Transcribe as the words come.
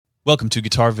Welcome to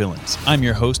Guitar Villains. I'm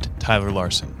your host, Tyler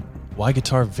Larson. Why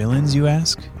guitar villains, you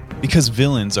ask? Because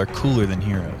villains are cooler than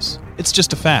heroes. It's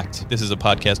just a fact. This is a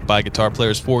podcast by guitar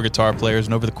players for guitar players,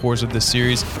 and over the course of this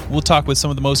series, we'll talk with some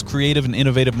of the most creative and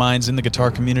innovative minds in the guitar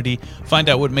community, find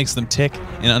out what makes them tick,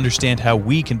 and understand how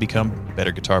we can become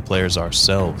better guitar players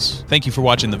ourselves. Thank you for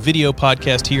watching the video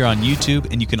podcast here on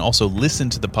YouTube, and you can also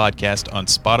listen to the podcast on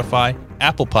Spotify,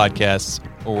 Apple Podcasts,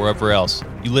 or wherever else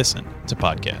you listen to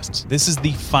podcasts. This is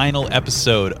the final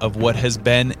episode of what has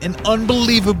been an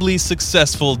unbelievably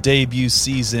successful debut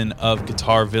season of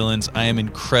Guitar Villains. I am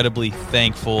incredibly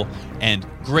thankful and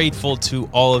grateful to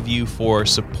all of you for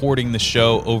supporting the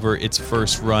show over its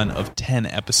first run of 10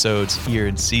 episodes here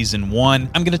in season 1.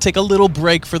 I'm going to take a little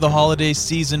break for the holiday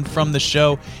season from the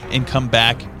show and come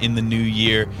back in the new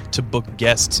year to book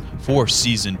guests for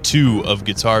season 2 of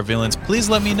Guitar Villains. Please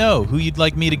let me know who you'd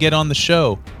like me to get on the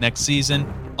show next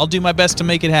season. I'll do my best to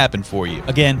make it happen for you.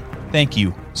 Again, thank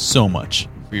you so much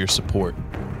for your support.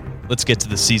 Let's get to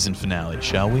the season finale,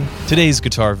 shall we? Today's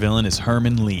guitar villain is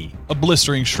Herman Li, a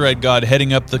blistering shred god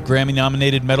heading up the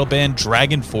Grammy-nominated metal band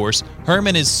Dragon Force.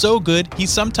 Herman is so good, he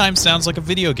sometimes sounds like a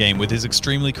video game with his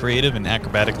extremely creative and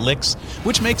acrobatic licks,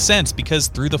 which makes sense because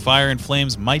Through the Fire and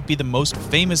Flames might be the most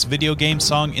famous video game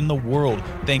song in the world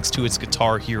thanks to its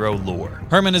Guitar Hero lore.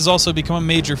 Herman has also become a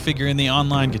major figure in the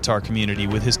online guitar community,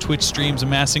 with his Twitch streams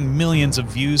amassing millions of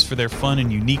views for their fun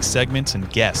and unique segments and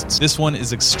guests. This one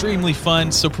is extremely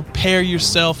fun, so prepare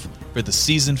yourself for the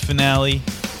season finale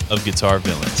of Guitar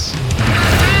Villains.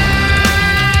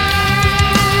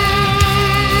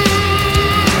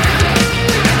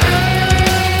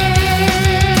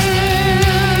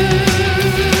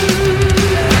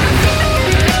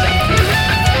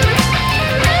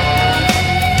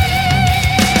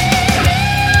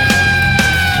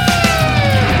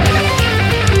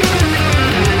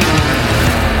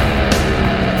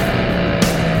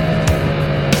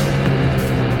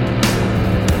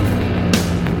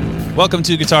 Welcome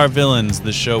to Guitar Villains,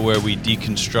 the show where we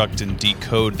deconstruct and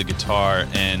decode the guitar.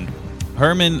 And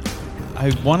Herman,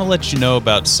 I want to let you know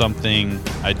about something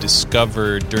I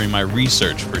discovered during my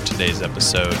research for today's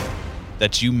episode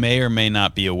that you may or may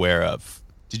not be aware of.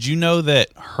 Did you know that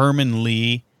Herman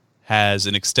Li has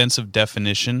an extensive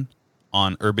definition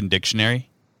on Urban Dictionary?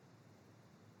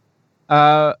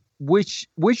 Which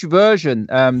version?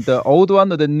 The old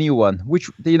one or the new one?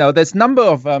 Which, there's a number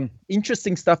of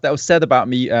interesting stuff that was said about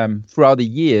me throughout the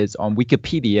years on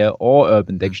Wikipedia or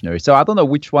Urban Dictionary. So I don't know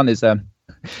which one is if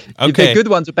they're good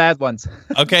ones or bad ones.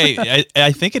 Okay,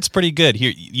 I think it's pretty good.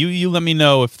 Here, you let me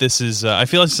know if this is. I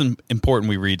feel like it's important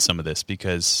we read some of this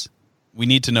because we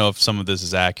need to know if some of this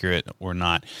is accurate or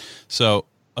not. So,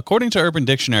 according to Urban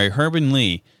Dictionary, Herman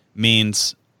Li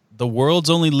means the world's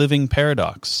only living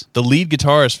paradox. The lead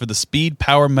guitarist for the speed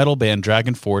power metal band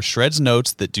Dragon Force shreds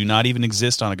notes that do not even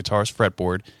exist on a guitar's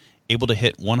fretboard, able to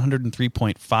hit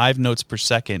 103.5 notes per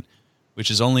second,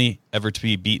 which is only ever to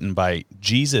be beaten by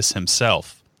Jesus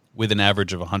himself, with an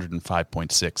average of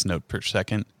 105.6 note per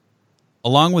second.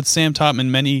 Along with Sam Topman,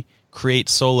 many create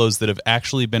solos that have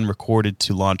actually been recorded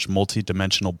to launch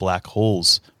multi-dimensional black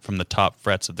holes from the top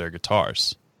frets of their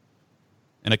guitars.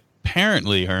 And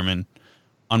apparently, Herman,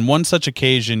 on one such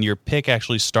occasion, your pick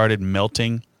actually started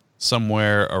melting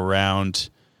somewhere around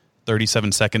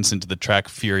 37 seconds into the track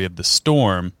Fury of the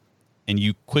Storm, and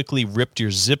you quickly ripped your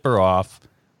zipper off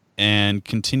and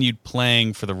continued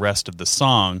playing for the rest of the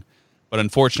song. But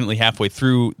unfortunately, halfway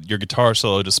through your guitar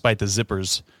solo, despite the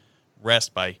zipper's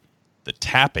rest by the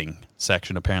tapping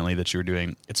section, apparently, that you were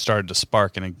doing, it started to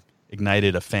spark and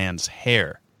ignited a fan's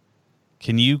hair.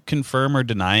 Can you confirm or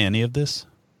deny any of this?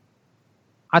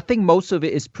 I think most of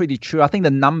it is pretty true. I think the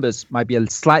numbers might be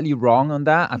slightly wrong on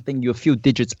that. I think you're a few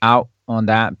digits out on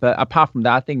that. But apart from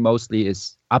that, I think mostly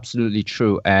is absolutely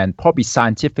true and probably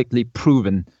scientifically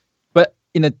proven. But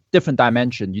in a different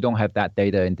dimension, you don't have that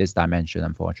data in this dimension,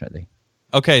 unfortunately.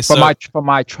 Okay, so from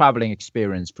my traveling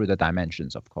experience through the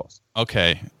dimensions, of course.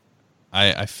 Okay,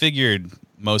 I figured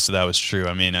most of that was true.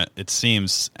 I mean, it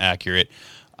seems accurate.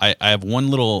 I have one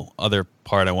little other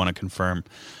part I want to confirm.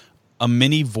 A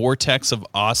mini vortex of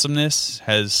awesomeness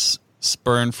has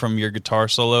spurned from your guitar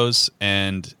solos,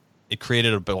 and it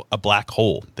created a black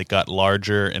hole that got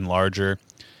larger and larger,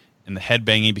 and the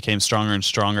headbanging became stronger and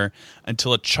stronger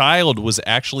until a child was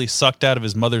actually sucked out of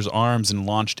his mother's arms and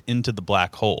launched into the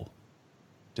black hole.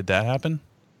 Did that happen?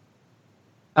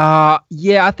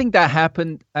 Yeah, I think that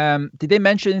happened. Did they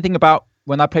mention anything about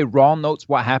when I play wrong notes,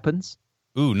 what happens?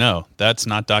 Ooh, no, that's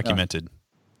not documented.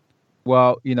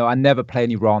 Well, I never play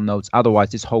any wrong notes.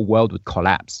 Otherwise, this whole world would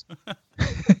collapse.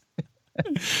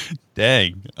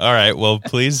 Dang. All right. Well,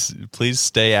 please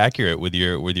stay accurate with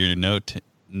your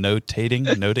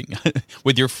noting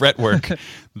with your fret work.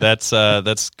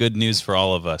 That's good news for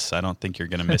all of us. I don't think you're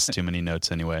going to miss too many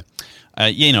notes anyway.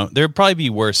 There'd probably be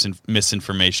worse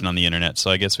misinformation on the internet, so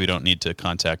I guess we don't need to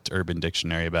contact Urban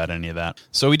Dictionary about any of that.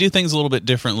 So we do things a little bit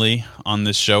differently on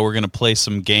this show. We're going to play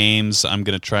some games. I'm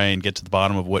going to try and get to the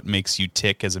bottom of what makes you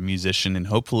tick as a musician, and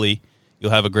hopefully you'll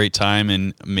have a great time,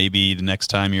 and maybe the next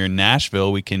time you're in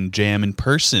Nashville, we can jam in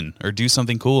person or do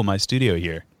something cool in my studio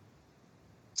here.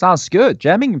 Sounds good.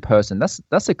 Jamming in person.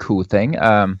 That's a cool thing.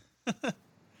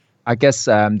 I guess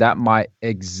that might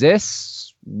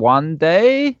exist one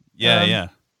day. Yeah.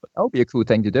 That would be a cool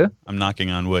thing to do. I'm knocking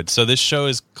on wood. So this show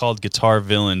is called Guitar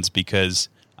Villains because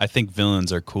I think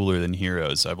villains are cooler than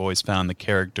heroes. I've always found the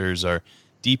characters are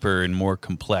deeper and more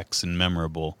complex and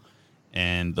memorable.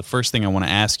 And the first thing I want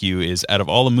to ask you is, out of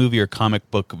all the movie or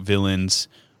comic book villains,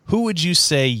 who would you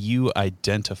say you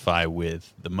identify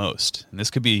with the most? And this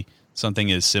could be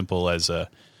something as simple as a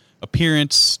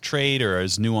appearance trait or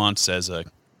as nuanced as a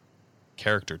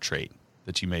character trait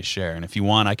that you may share. And if you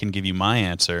want, I can give you my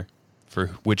answer for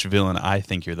which villain I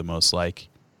think you're the most like,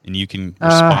 and you can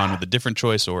respond with a different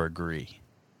choice or agree.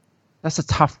 That's a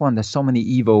tough one. There's so many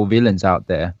evil villains out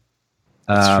there.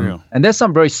 That's true. And there's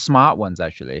some very smart ones,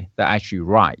 actually, that actually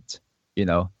write,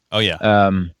 Oh, yeah.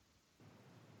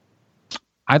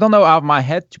 I don't know out of my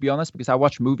head, to be honest, because I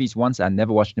watched movies once and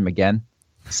never watched them again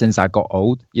since I got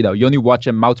old. You only watch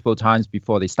them multiple times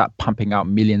before they start pumping out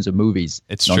millions of movies.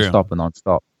 It's non-stop and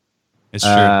non-stop. It's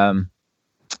true.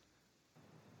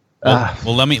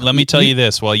 Well, let me tell you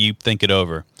this while you think it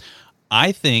over.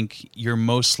 I think you're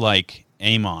most like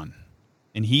Amon,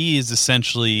 and he is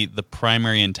essentially the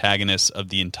primary antagonist of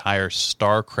the entire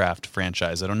StarCraft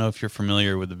franchise. I don't know if you're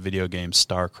familiar with the video game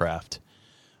StarCraft.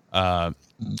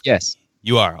 Yes.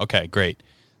 You are? Okay, great.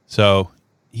 So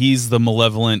he's the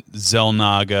malevolent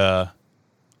Xel'Naga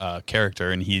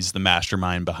character, and he's the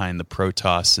mastermind behind the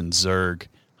Protoss and Zerg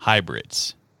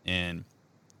hybrids. And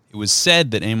it was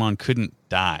said that Amon couldn't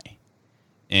die,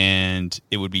 and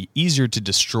it would be easier to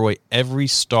destroy every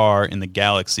star in the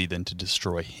galaxy than to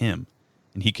destroy him.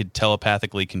 And he could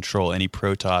telepathically control any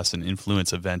Protoss and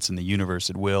influence events in the universe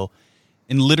at will,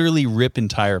 and literally rip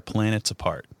entire planets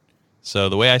apart. So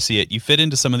the way I see it, you fit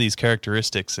into some of these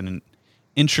characteristics in an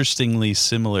interestingly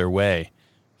similar way.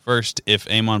 First, if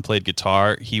Amon played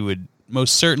guitar, he would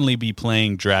most certainly be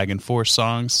playing Dragon Force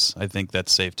songs. I think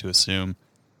that's safe to assume.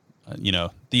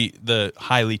 The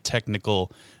highly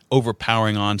technical,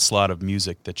 overpowering onslaught of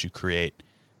music that you create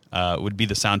would be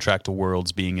the soundtrack to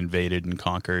worlds being invaded and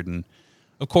conquered. And,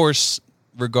 of course,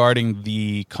 regarding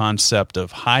the concept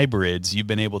of hybrids, you've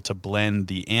been able to blend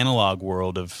the analog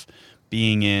world of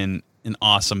being in an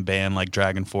awesome band like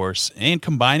Dragon Force and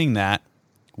combining that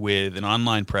with an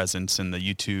online presence in the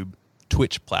YouTube,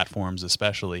 Twitch platforms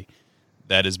especially,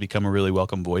 that has become a really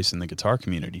welcome voice in the guitar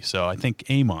community. So I think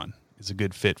Amon is a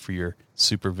good fit for your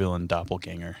supervillain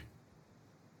doppelganger.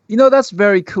 That's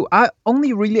very cool. I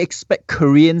only really expect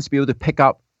Koreans to be able to pick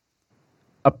up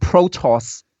a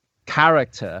Protoss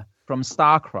character from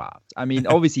StarCraft. I mean,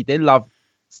 obviously they love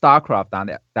StarCraft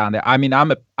down there. I mean, I'm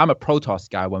a Protoss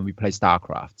guy when we play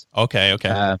StarCraft. Okay.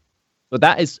 So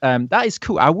that is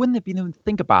cool. I wouldn't have been able to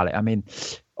think about it. I mean,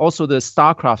 also the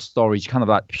StarCraft story kind of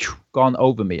like gone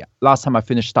over me. Last time I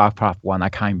finished StarCraft 1, I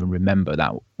can't even remember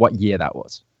what year that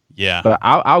was. Yeah. But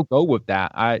I'll go with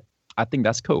that. I think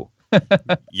that's cool.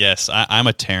 Yes, I'm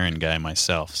a Terran guy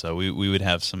myself, so we would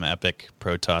have some epic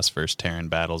Protoss versus Terran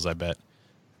battles, I bet.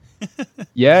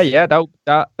 Yeah,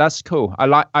 that's cool. I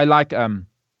like I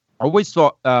always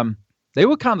thought they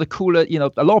were kind of cooler.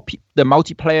 A lot of the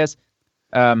multiplayers.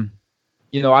 I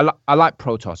like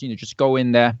Protoss. Just go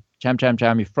in there,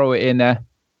 jam, you throw it in there,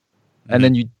 and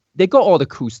then they got all the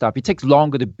cool stuff. It takes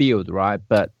longer to build, right?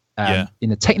 But in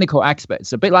the technical aspect,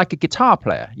 it's a bit like a guitar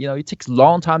player. It takes a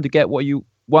long time to get what you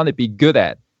want to be good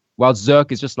at. While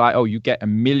Zerg is just like, you get a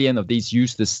million of these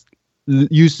useless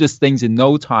things in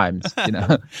no time.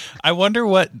 I wonder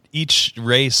what each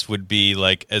race would be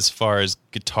like as far as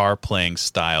guitar playing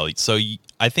style. So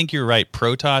I think you're right.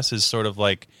 Protoss is sort of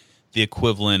like the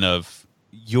equivalent of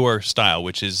your style,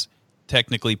 which is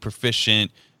technically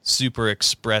proficient, super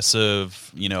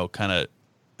expressive, kind of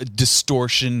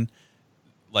distortion.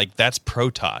 Like that's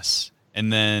Protoss.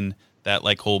 And then that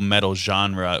like whole metal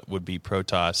genre would be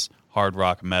Protoss, hard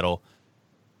rock, metal.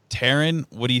 Terran,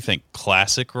 what do you think?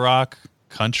 Classic rock,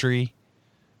 country?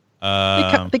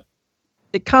 They're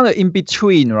kind of in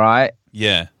between, right?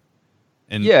 Yeah.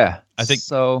 And I think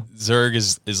so. Zerg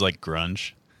is like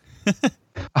grunge.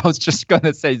 I was just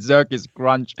gonna say Zerg is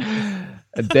grunge.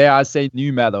 Dare I say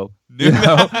new metal? You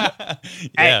know, Yeah.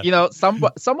 and, you know,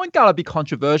 someone gotta be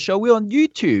controversial. We're on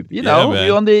YouTube. You Yeah, know,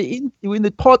 man. we're in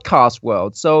the podcast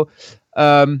world. So,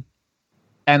 and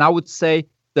I would say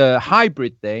the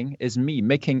hybrid thing is me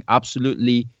making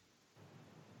absolutely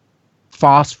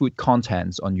fast food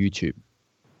contents on YouTube.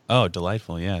 Oh,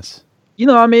 delightful. Yes. You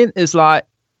know what I mean? It's like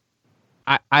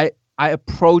I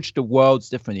approach the worlds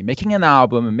differently, making an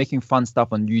album and making fun stuff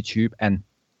on YouTube and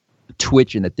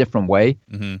Twitch in a different way.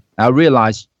 Mm-hmm. I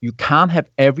realized you can't have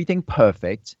everything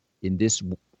perfect in this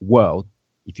world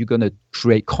if you're going to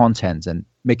create content and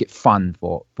make it fun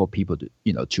for people to,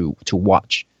 you know, to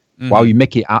watch. Mm-hmm. While you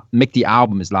make the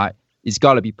album, is like it's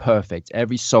got to be perfect.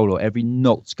 Every solo, every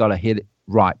note's got to hit it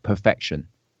right, perfection,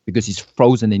 because it's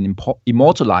frozen and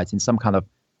immortalized in some kind of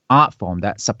art form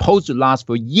that's supposed to last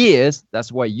for years.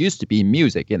 That's what it used to be in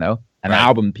music, you know, an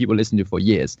album people listen to for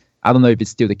years. I don't know if it's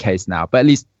still the case now, but at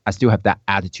least I still have that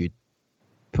attitude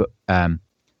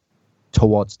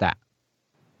towards that.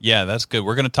 Yeah, that's good.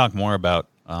 We're going to talk more about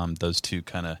those two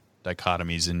kind of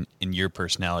dichotomies in your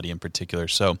personality in particular.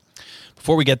 So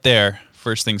before we get there,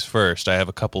 first things first, I have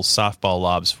a couple softball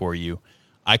lobs for you.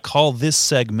 I call this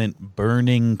segment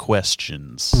Burning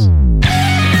Questions.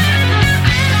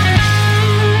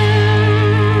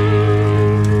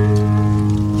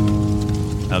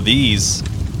 Now, these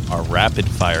are rapid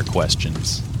fire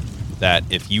questions that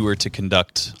if you were to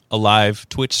conduct a live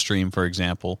Twitch stream, for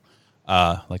example,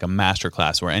 like a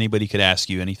masterclass where anybody could ask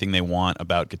you anything they want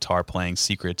about guitar playing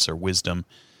secrets or wisdom,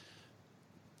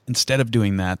 instead of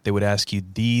doing that, they would ask you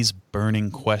these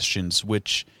burning questions,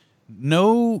 which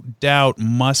no doubt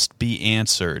must be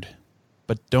answered,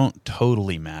 but don't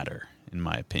totally matter, in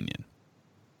my opinion.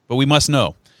 But we must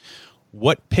know,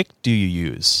 what pick do you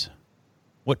use?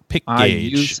 What pick gauge? I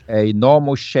use a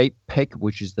normal shape pick,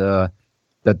 which is the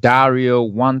Dario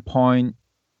 1 point.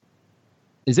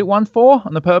 Is it 1.4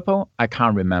 on the purple? I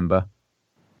can't remember,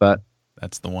 but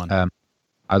that's the one.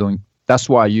 I don't. That's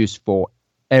what I use for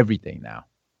everything now.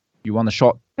 You want a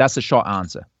short? That's a short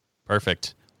answer.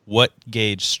 Perfect. What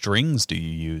gauge strings do you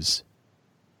use?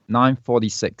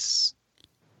 946.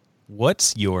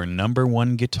 What's your number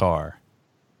one guitar?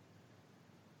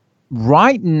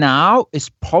 Right now, it's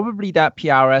probably that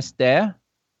PRS there,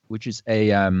 which is a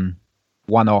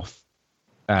one-off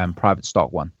private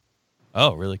stock one.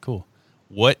 Oh, really cool.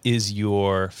 What is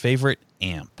your favorite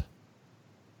amp?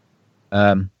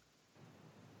 I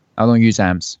don't use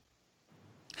amps.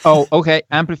 Oh, okay.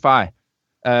 Amplify.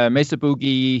 Mesa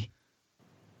Boogie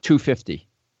 250.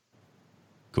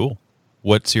 Cool.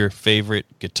 What's your favorite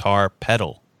guitar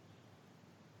pedal?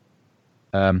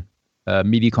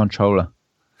 MIDI controller.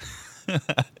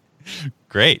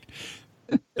 Great.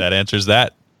 That answers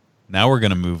that. Now we're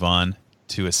going to move on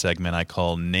to a segment I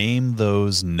call Name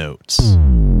Those Notes.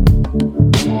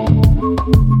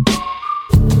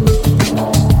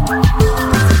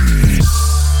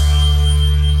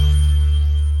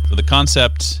 So the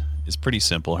concept is pretty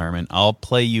simple, Herman. I'll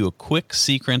play you a quick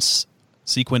sequence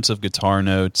of guitar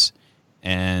notes,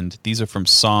 and these are from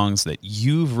songs that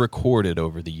you've recorded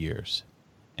over the years.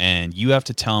 And you have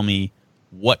to tell me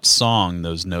what song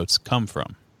those notes come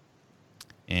from.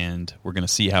 And we're going to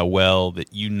see how well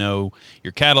that you know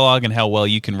your catalog and how well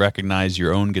you can recognize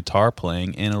your own guitar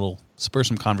playing, and it'll spur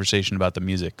some conversation about the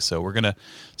music. So we're going to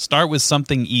start with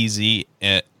something easy.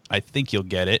 I think you'll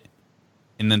get it.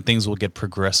 And then things will get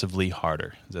progressively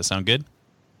harder. Does that sound good?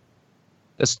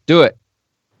 Let's do it.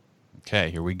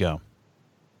 Okay, here we go.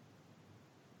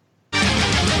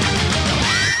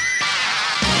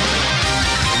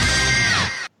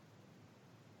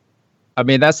 I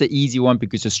mean, that's an easy one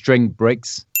because the string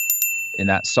breaks in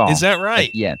that song. Is that right?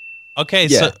 Yeah. Okay,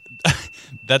 Yeah. so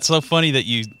that's so funny that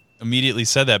you immediately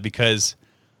said that, because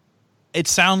it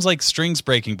sounds like strings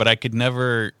breaking, but I could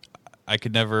never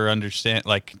understand,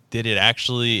 like, did it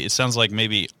actually, it sounds like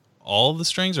maybe all of the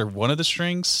strings or one of the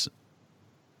strings.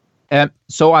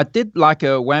 So I did like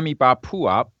a whammy bar pull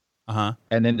up, and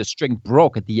then the string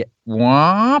broke at the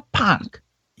punk.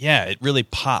 Yeah, it really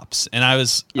pops. And I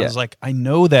was like, I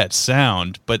know that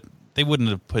sound, but they wouldn't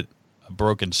have put a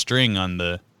broken string on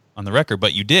the record,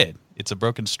 but you did. It's a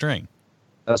broken string.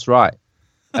 That's right.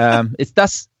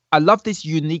 I love these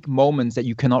unique moments that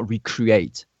you cannot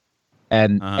recreate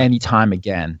and anytime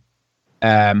again.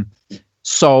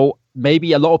 So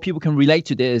maybe a lot of people can relate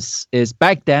to this. Is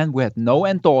back then we had no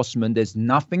endorsement. There's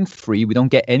nothing free. We don't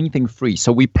get anything free.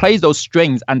 So we play those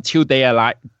strings until they are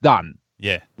like done.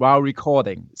 Yeah. While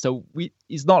recording. So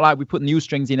it's not like we put new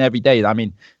strings in every day. I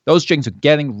mean, those strings are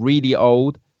getting really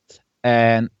old.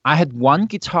 And I had one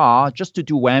guitar just to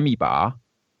do whammy bar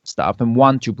stuff and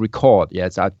one to record.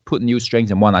 Yes, I put new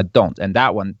strings and one I don't. And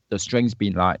that one, the strings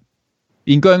been like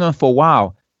Been going on for a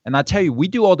while. And I tell you, we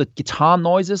do all the guitar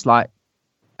noises, like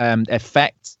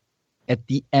effects, at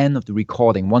the end of the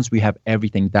recording. Once we have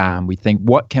everything down, we think,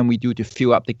 what can we do to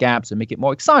fill up the gaps and make it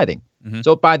more exciting? Mm-hmm.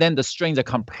 So by then, the strings are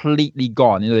completely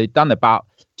gone. They've done about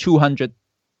 200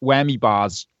 whammy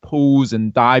bars, pulls,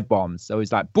 and dive bombs. So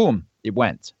it's like, boom, it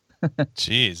went.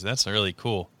 Jeez, that's really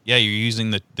cool. Yeah, you're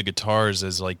using the guitars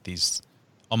as like these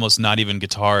almost not even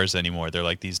guitars anymore. They're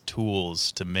like these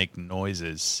tools to make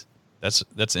noises.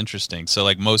 That's interesting. So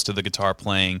like most of the guitar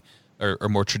playing or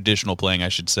more traditional playing, I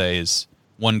should say, is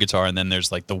one guitar, and then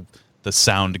there's like the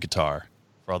sound guitar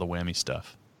for all the whammy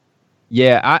stuff.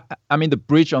 Yeah, I mean the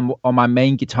bridge on my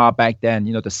main guitar back then,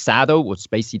 the saddle was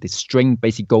basically the string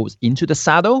basically goes into the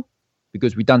saddle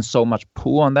because we done so much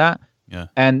pull on that. Yeah.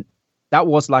 And that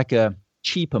was like a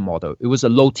cheaper model. It was a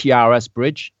low TRS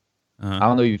bridge. I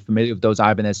don't know if you're familiar with those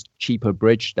Ibanez cheaper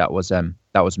bridge that was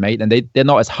made, and they're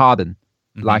not as hardened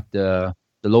like the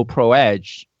Low Pro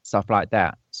Edge, stuff like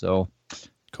that. So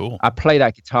cool. I played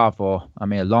that guitar for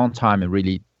a long time and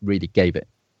really, really gave it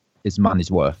its money's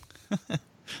worth.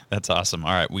 That's awesome.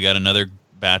 All right, we got another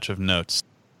batch of notes.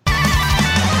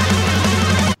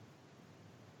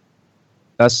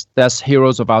 That's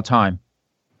Heroes of Our Time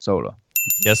solo.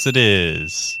 Yes, it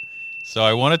is. So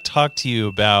I want to talk to you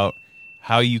about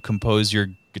how you compose your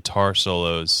guitar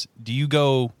solos. Do you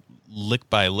go lick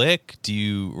by lick? Do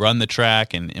you run the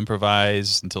track and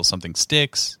improvise until something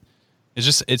sticks?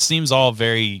 It seems all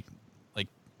very, like,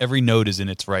 every note is in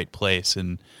its right place,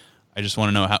 and I just want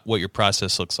to know what your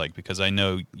process looks like, because I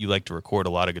know you like to record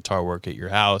a lot of guitar work at your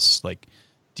house. Like,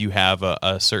 do you have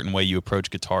a certain way you approach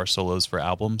guitar solos for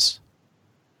albums?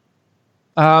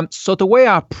 So the way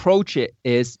I approach it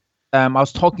is, I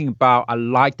was talking about I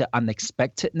like the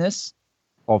unexpectedness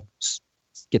of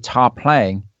guitar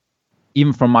playing,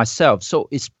 even from myself. So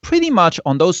it's pretty much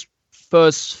on those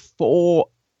first four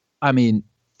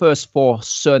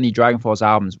Cerny Dragon Force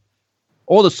albums,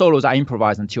 all the solos I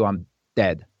improvise until I'm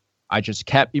dead. I just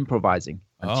kept improvising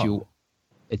until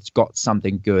it's got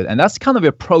something good. And that's kind of the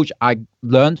approach I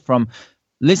learned from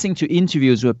listening to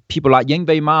interviews with people like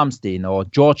Yngwie Malmsteen or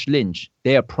George Lynch.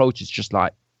 Their approach is just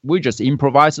like, we just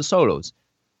improvise the solos.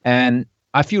 And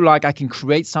I feel like I can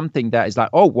create something that is like,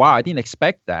 oh, wow, I didn't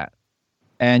expect that.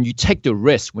 And you take the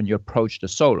risk when you approach the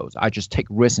solos. I just take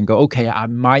risks and go, okay, I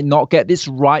might not get this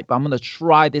right, but I'm going to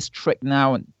try this trick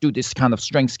now and do this kind of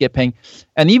string skipping.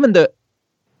 And even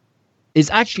it's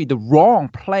actually the wrong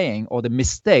playing or the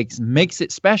mistakes makes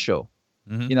it special.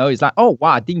 Mm-hmm. It's like, oh,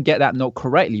 wow, I didn't get that note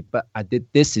correctly, but I did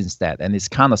this instead. And it's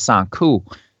kind of sound cool.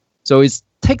 So it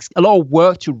takes a lot of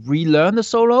work to relearn the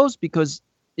solos because,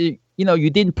 you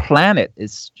didn't plan it.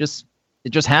 It just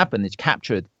happened. It's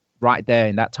captured right there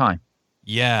in that time.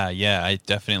 Yeah, I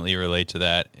definitely relate to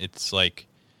that. It's like,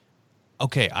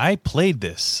 okay, I played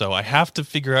this, so I have to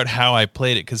figure out how I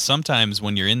played it, because sometimes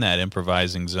when you're in that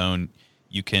improvising zone,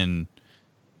 you can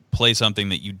play something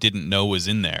that you didn't know was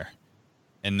in there.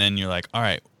 And then you're like, all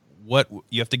right,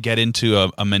 you have to get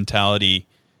into a mentality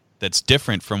that's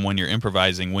different from when you're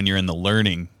improvising, when you're in the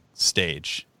learning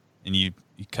stage, and you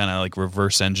kind of like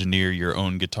reverse engineer your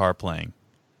own guitar playing.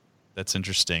 That's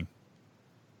interesting.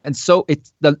 And so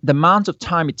it's the amount of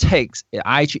time it takes.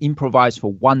 I actually improvise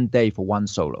for 1 day for one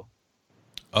solo.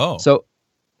 Oh, so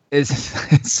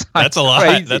it's that's a lot.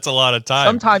 Crazy. That's a lot of time.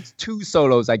 Sometimes 2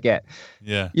 solos I get.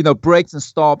 Yeah. Breaks and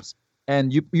stops,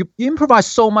 and you improvise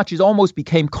so much it almost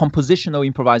became compositional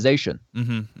improvisation.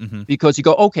 Because you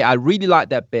go, okay, I really like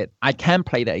that bit. I can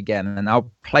play that again, and I'll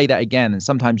play that again. And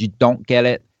sometimes you don't get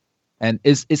it, and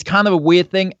it's kind of a weird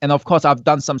thing. And of course, I've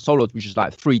done some solos which is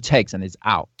like 3 takes and it's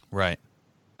out. Right.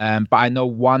 But I know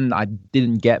one I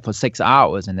didn't get for 6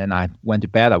 hours, and then I went to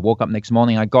bed. I woke up next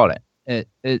morning, I got it.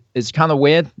 It's kind of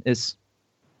weird.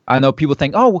 I know people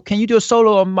think, oh, well, can you do a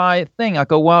solo on my thing? I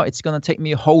go, well, it's going to take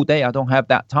me a whole day. I don't have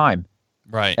that time.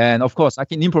 Right. And of course, I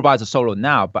can improvise a solo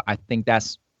now, but I think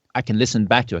I can listen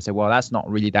back to it and say, well, that's not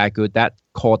really that good. That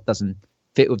chord doesn't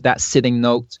fit with that sitting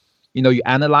note. You're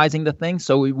analyzing the thing.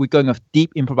 So we're going a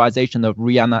deep improvisation of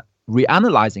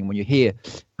reanalyzing when you hear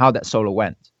how that solo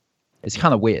went. It's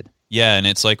kind of weird. Yeah, and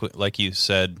it's like you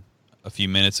said a few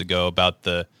minutes ago about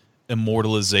the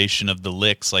immortalization of the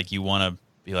licks. Like, you want to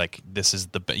be like, this is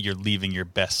you're leaving your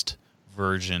best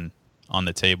version on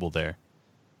the table there.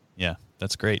 Yeah,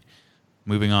 that's great.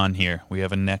 Moving on here, we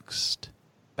have a next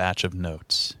batch of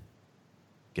notes.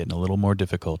 Getting a little more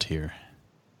difficult here.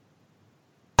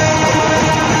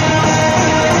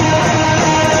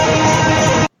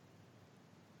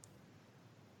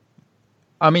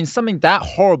 I mean, something that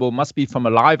horrible must be from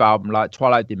a live album like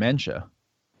Twilight Dementia.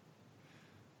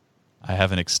 I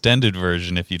have an extended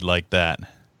version if you'd like that.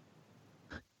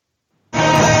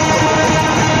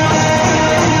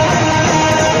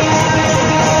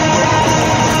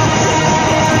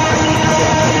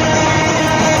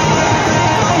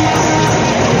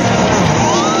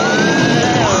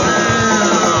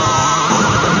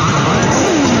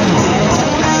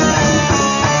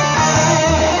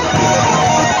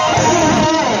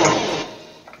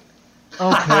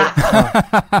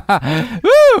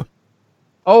 Woo!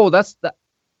 Oh, that's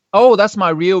my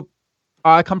real.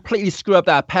 I completely screwed up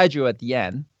that arpeggio at the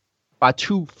end by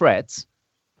 2 frets.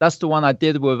 That's the one I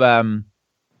did with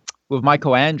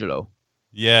Michelangelo.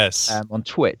 Yes. On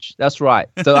Twitch. That's right.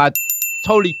 So I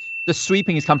totally, the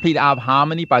sweeping is completely out of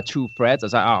harmony by 2 frets. I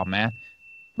was like, oh man.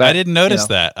 But, I didn't notice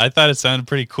that. I thought it sounded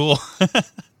pretty cool.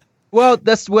 Well,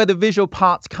 that's where the visual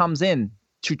parts comes in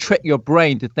to trick your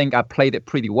brain to think I played it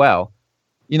pretty well.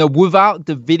 Without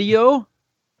the video,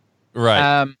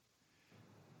 right.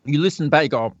 You listen back, you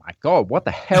go, oh my God, what the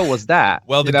hell was that?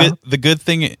 Well, the good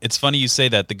thing, it's funny you say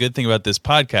that. The good thing about this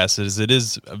podcast is it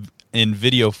is in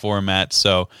video format.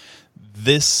 So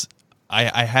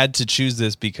I had to choose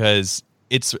this because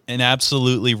it's an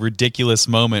absolutely ridiculous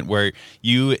moment where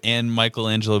you and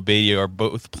Michelangelo Badia are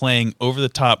both playing over the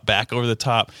top, back over the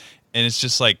top. And it's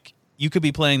just like, you could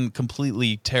be playing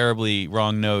completely terribly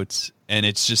wrong notes, and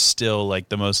it's just still like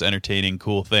the most entertaining,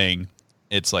 cool thing.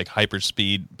 It's like hyper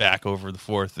speed back over the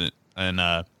fourth,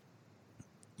 and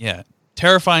yeah,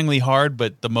 terrifyingly hard,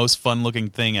 but the most fun looking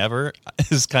thing ever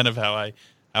is kind of how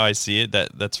I see it.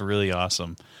 That's really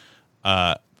awesome.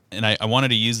 And I wanted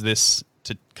to use this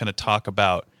to kind of talk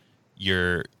about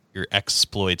your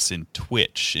exploits in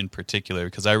Twitch in particular,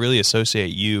 because I really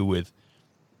associate you with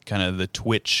kind of the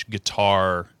Twitch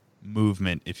guitar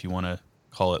movement, if you want to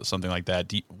call it something like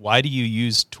that. Why do you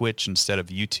use Twitch instead of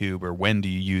YouTube, or when do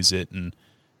you use it? And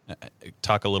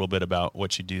talk a little bit about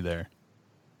what you do there.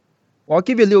 Well, I'll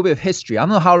give you a little bit of history. I don't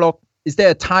know how long. Is there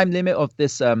a time limit of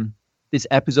this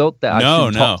episode that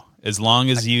No. As long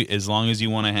as you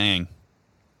want to hang.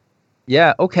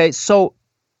 Yeah. Okay. So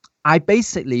I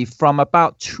basically, from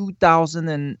about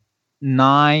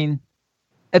 2009,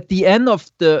 at the end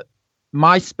of the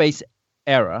MySpace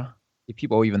era, if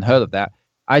people even heard of that,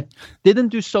 I didn't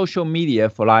do social media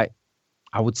for I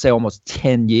would say almost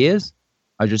 10 years.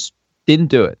 I just didn't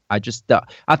do it. I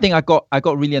think I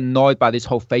got really annoyed by this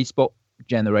whole Facebook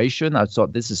generation. I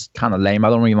thought, this is kind of lame. I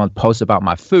don't really want to post about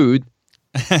my food.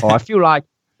 Or I feel like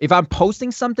if I'm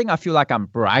posting something, I feel like I'm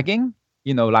bragging,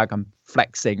 like I'm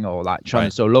flexing or like trying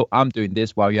to, so look, I'm doing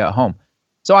this while you're at home.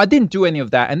 So I didn't do any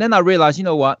of that. And then I realized, you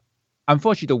know what?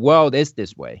 Unfortunately, the world is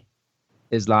this way.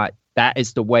 It's like, that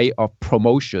is the way of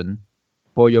promotion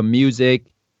for your music,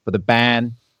 for the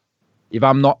band. If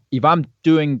I'm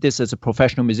doing this as a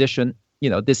professional musician,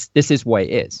 this is the way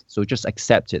it is. So just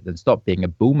accept it and stop being a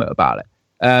boomer about it.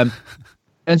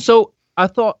 And so I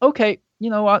thought, okay, you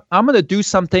know what? I'm going to do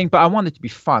something, but I want it to be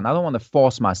fun. I don't want to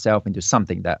force myself into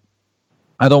something that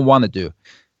I don't want to do.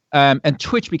 And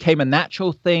Twitch became a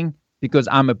natural thing because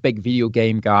I'm a big video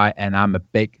game guy and I'm a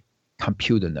big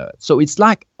computer nerd. So it's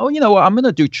like, oh, you know what? I'm going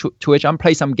to do Twitch. I'm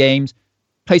play some games,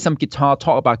 play some guitar,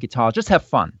 talk about guitar, just have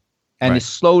fun. And it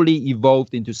slowly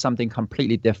evolved into something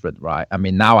completely different, right? I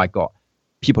mean, now I got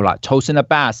people like Tosin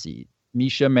Abasi,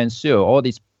 Misha Mansour, all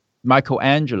these,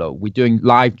 Michelangelo. We're doing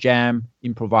live jam,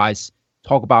 improvise,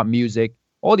 talk about music,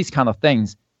 all these kind of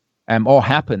things all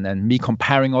happen. And me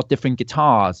comparing all different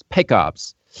guitars,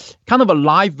 pickups, kind of a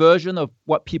live version of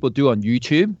what people do on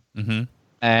YouTube. Mm-hmm.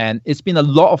 And it's been a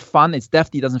lot of fun. It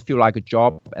definitely doesn't feel like a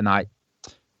job. And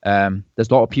there's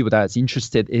a lot of people that's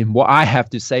interested in what I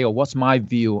have to say or what's my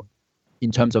view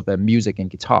in terms of music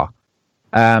and guitar.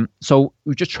 So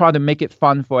we just try to make it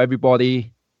fun for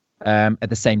everybody at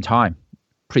the same time,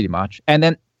 pretty much. And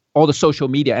then all the social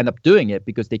media end up doing it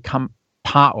because they come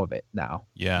part of it now,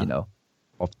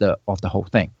 of the whole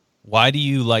thing. Why do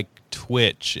you like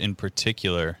Twitch in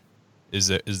particular? Is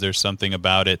there something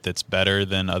about it that's better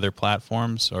than other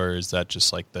platforms, or is that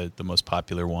just like the most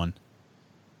popular one?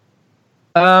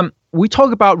 We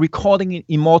talk about recording and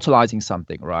immortalizing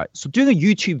something, right? So doing a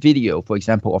YouTube video, for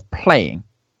example, of playing,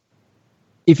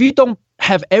 if you don't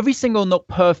have every single note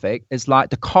perfect, it's like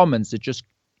the comments are just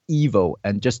evil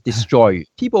and just destroy you.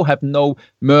 People have no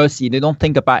mercy. They don't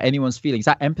think about anyone's feelings.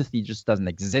 That empathy just doesn't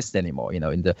exist anymore,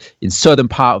 in certain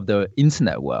part of the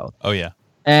internet world. Oh, yeah.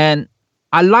 And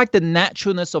I like the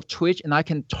naturalness of Twitch, and I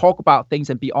can talk about things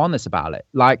and be honest about it.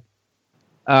 Like,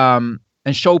 and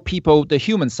show people the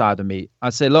human side of me. I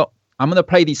say, look, I'm going to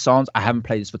play these songs. I haven't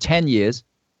played this for 10 years.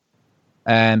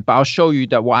 But I'll show you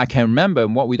that what I can remember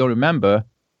and what we don't remember.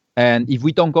 And if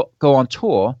we don't go on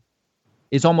tour,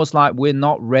 it's almost like we're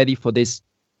not ready for this,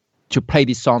 to play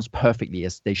these songs perfectly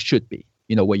as they should be.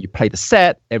 Where you play the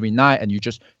set every night and you're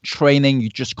just training, you're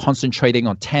just concentrating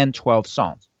on 10, 12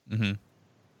 songs.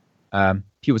 Mm-hmm.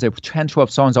 People say 10,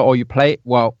 12 songs are all you play.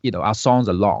 Well, our songs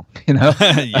are long,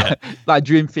 like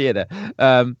Dream Theater.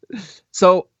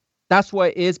 So that's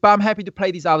what it is. But I'm happy to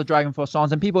play these other Dragonfall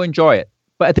songs and people enjoy it.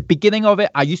 But at the beginning of it,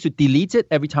 I used to delete it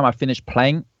every time I finished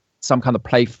playing some kind of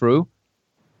playthrough.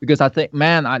 because I think,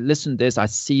 man, I listen to this, I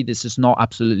see this is not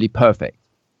absolutely perfect.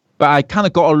 But I kind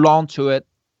of got along to it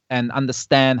and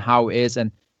understand how it is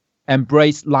and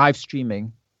embrace live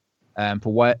streaming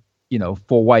for what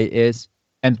it is.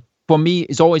 And for me,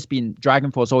 it's always been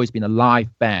DragonForce, always been a live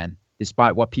band,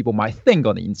 despite what people might think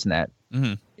on the internet.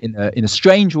 Mm-hmm. In a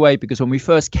strange way, because when we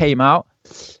first came out,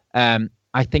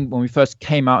 I think when we first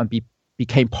came out and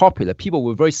became popular, people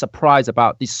were very surprised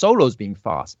about these solos being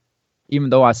fast. Even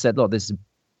though I said, look, this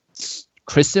is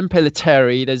Christian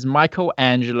Pellitteri, there's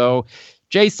Michelangelo,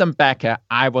 Jason Becker.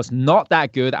 I was not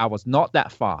that good. I was not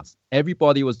that fast.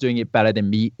 Everybody was doing it better than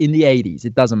me in the 80s.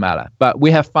 It doesn't matter. But we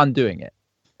have fun doing it.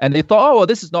 And they thought, oh, well,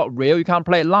 this is not real. You can't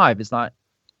play it live. It's like,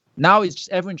 now it's just,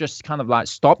 everyone just kind of like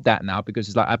stopped that now, because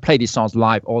it's like I play these songs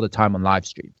live all the time on live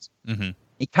streams. Mm-hmm.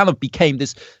 It kind of became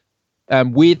this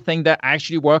weird thing that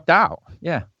actually worked out.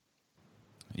 Yeah.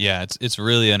 Yeah, it's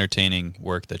really entertaining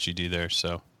work that you do there.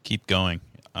 So keep going.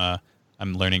 I'm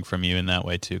learning from you in that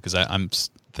way too, because I'm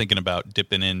thinking about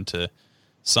dipping into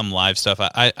some live stuff.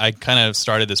 I kind of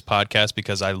started this podcast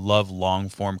because I love long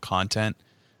form content,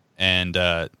 and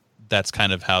that's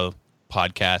kind of how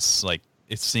podcasts, like,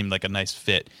 it seemed like a nice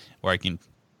fit where I can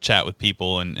chat with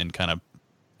people and kind of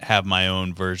have my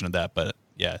own version of that. But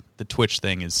yeah, the Twitch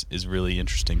thing is really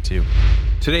interesting too.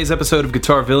 Today's episode of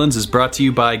Guitar Villains is brought to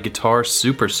you by Guitar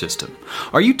Super System.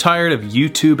 Are you tired of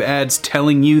YouTube ads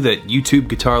telling you that YouTube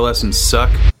guitar lessons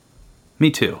suck? Me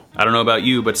too. I don't know about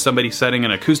you, but somebody setting an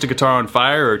acoustic guitar on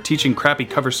fire or teaching crappy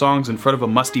cover songs in front of a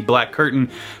musty black curtain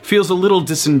feels a little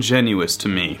disingenuous to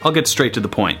me. I'll get straight to the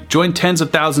point. Join tens of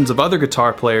thousands of other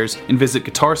guitar players and visit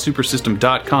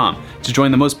GuitarSupersystem.com to join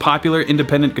the most popular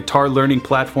independent guitar learning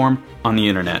platform on the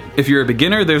internet. If you're a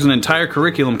beginner, there's an entire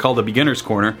curriculum called the Beginner's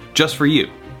Corner just for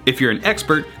you. If you're an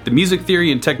expert, the music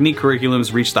theory and technique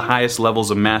curriculums reach the highest levels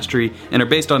of mastery and are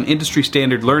based on industry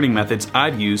standard learning methods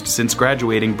I've used since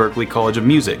graduating Berklee College of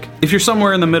Music. If you're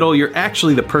somewhere in the middle, you're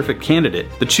actually the perfect candidate.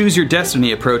 The Choose Your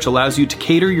Destiny approach allows you to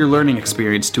cater your learning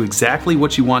experience to exactly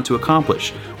what you want to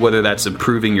accomplish, whether that's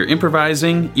improving your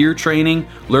improvising, ear training,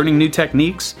 learning new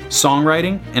techniques,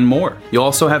 songwriting, and more. You'll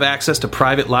also have access to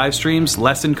private live streams,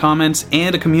 lesson comments,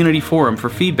 and a community forum for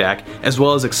feedback, as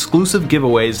well as exclusive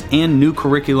giveaways and new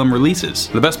curriculum releases.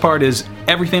 The best part is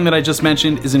everything that I just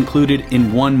mentioned is included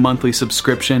in one monthly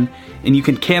subscription, and you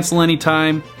can cancel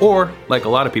anytime, or, like a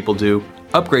lot of people do,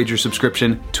 upgrade your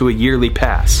subscription to a yearly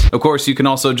pass. Of course, you can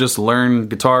also just learn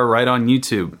guitar right on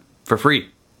YouTube for free,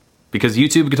 because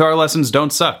YouTube guitar lessons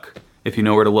don't suck if you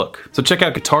know where to look. So check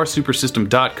out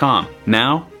GuitarSupersystem.com.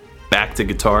 Now, back to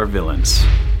Guitar Villains.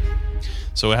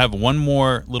 So I have one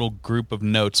more little group of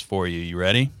notes for you. You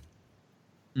ready?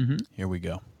 Mm-hmm. Here we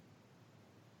go.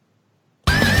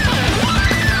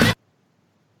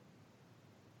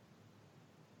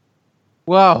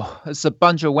 Wow, it's a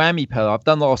bunch of whammy pedals. I've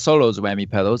done a lot of solos of whammy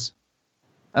pedals.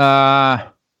 You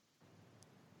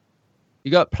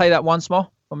got to play that once more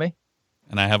for me?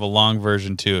 And I have a long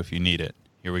version too if you need it.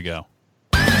 Here we go.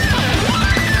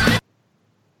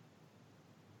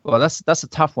 Well, that's a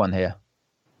tough one here.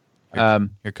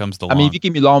 Here comes the long. I mean, if you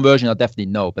give me a long version, I'll definitely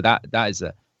know, but that is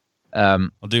a... I'll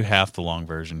do half the long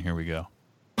version. Here we go.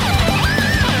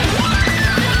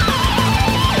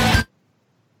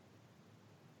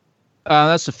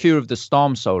 That's a Fury of the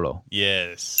Storm solo.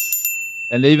 Yes.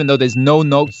 And even though there's no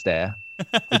notes there,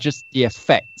 it's just the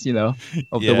effect, of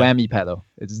the whammy pedal.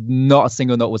 It's not a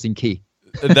single note was in key.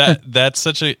 It's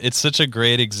such a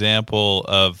great example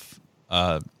of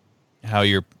how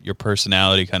your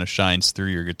personality kind of shines through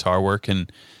your guitar work, and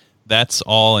that's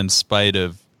all in spite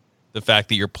of the fact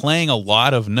that you're playing a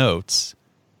lot of notes,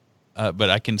 but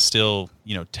I can still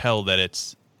tell that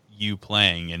it's you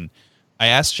playing. And I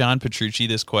asked John Petrucci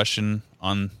this question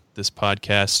on this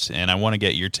podcast, and I want to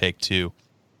get your take too.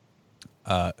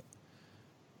 Do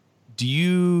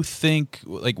you think,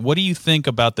 what do you think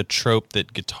about the trope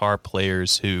that guitar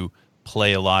players who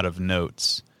play a lot of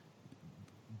notes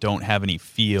don't have any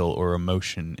feel or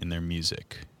emotion in their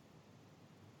music?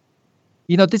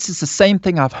 This is the same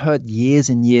thing I've heard years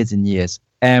and years and years.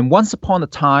 And once upon a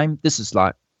time, this is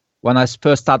like when I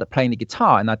first started playing the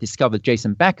guitar and I discovered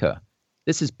Jason Becker.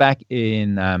 This is back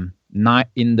in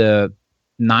the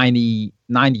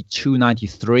 92,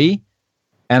 93.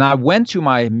 And I went to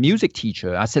my music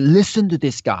teacher. I said, listen to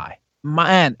this guy.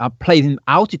 Man, I played in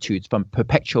Altitudes from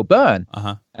Perpetual Burn.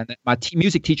 Uh-huh. And my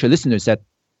music teacher listened and said,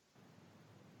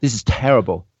 this is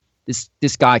terrible.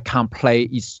 This guy can't play.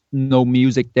 It's no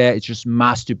music there. It's just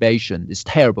masturbation. It's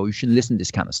terrible. You shouldn't listen to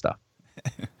this kind of stuff.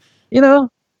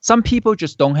 Some people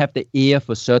just don't have the ear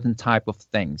for certain type of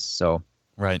things. So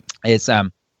right. It's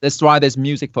that's why there's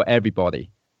music for everybody.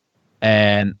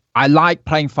 And I like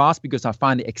playing fast because I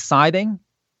find it exciting.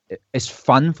 It's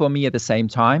fun for me at the same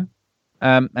time.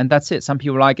 And that's it. Some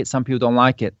people like it, some people don't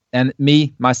like it. And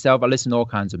myself, I listen to all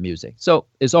kinds of music. So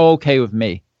it's all okay with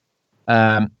me.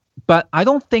 But I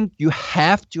don't think you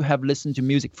have to have listened to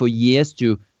music for years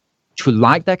to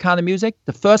like that kind of music.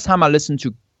 The first time I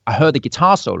heard the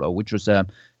guitar solo, which was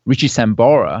Richie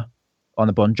Sambora on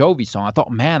the Bon Jovi song. I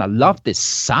thought, man, I love this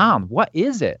sound. What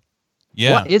is it?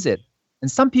 Yeah. What is it?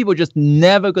 And some people just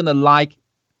never going to like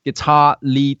guitar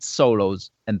lead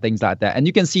solos and things like that. And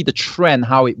you can see the trend,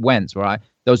 how it went, right?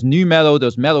 There was new metal, there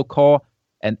was metalcore,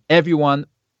 and everyone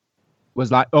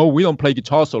was like, oh, we don't play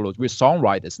guitar solos. We're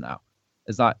songwriters now.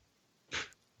 It's like...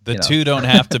 The two don't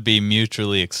have to be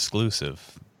mutually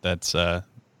exclusive. That's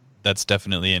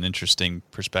definitely an interesting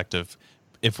perspective.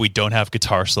 If we don't have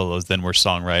guitar solos, then we're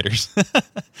songwriters.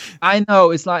 I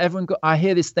know. It's like I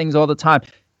hear these things all the time.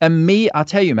 And I'll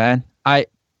tell you, man, I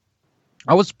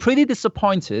was pretty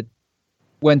disappointed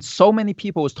when so many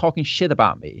people was talking shit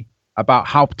about me, about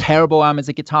how terrible I am as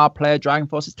a guitar player. Dragon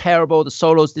Force is terrible. The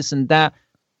solos, this and that.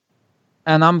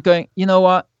 And I'm going, you know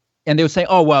what? And they were saying,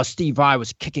 oh, well, Steve Vai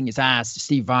was kicking his ass.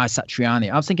 Steve Vai,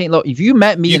 Satriani. I was thinking, look, if you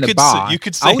met me in the bar, you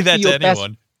could say that to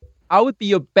anyone. I would be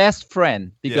your best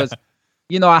friend because,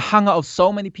 I hung out with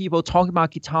so many people talking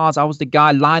about guitars. I was the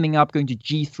guy lining up, going to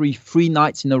G3 3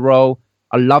 nights in a row.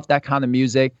 I love that kind of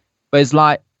music. But it's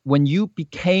like when you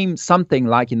became something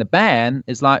like in the band,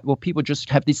 it's like, well, people just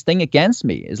have this thing against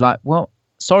me. It's like, well,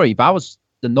 sorry, if I was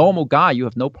the normal guy, you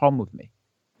have no problem with me.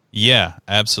 Yeah,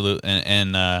 absolutely.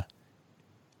 And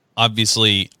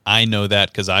obviously, I know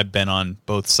that because I've been on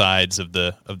both sides of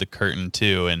the curtain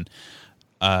too, and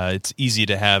it's easy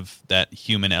to have that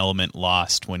human element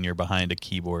lost when you're behind a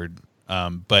keyboard.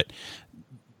 But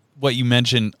what you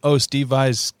mentioned, Steve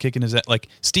Vai's kicking his ass. Like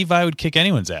Steve Vai would kick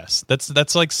anyone's ass.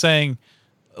 That's like saying,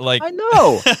 like, I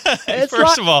know.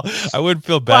 First of all, I would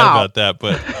feel bad about that,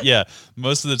 but yeah,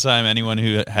 most of the time, anyone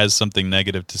who has something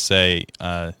negative to say,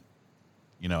 I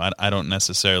don't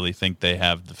necessarily think they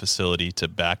have the facility to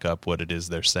back up what it is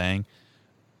they're saying.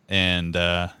 And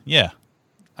I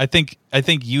think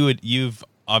you've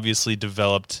obviously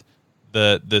developed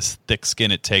this thick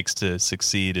skin it takes to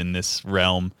succeed in this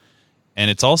realm. And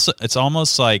it's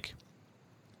almost like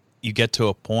you get to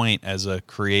a point as a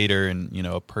creator and,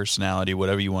 a personality,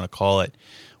 whatever you want to call it,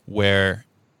 where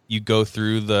you go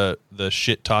through the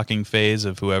shit talking phase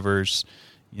of whoever's,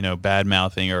 bad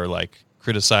mouthing or like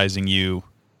criticizing you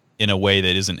in a way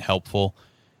that isn't helpful.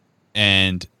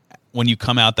 And when you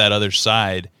come out that other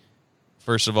side,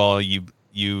 first of all,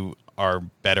 you are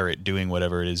better at doing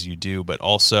whatever it is you do, but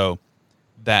also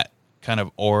that kind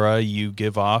of aura you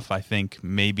give off, I think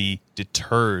maybe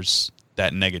deters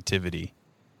that negativity.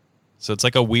 So it's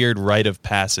like a weird rite of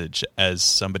passage as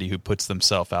somebody who puts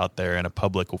themselves out there in a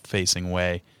public facing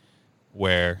way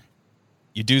where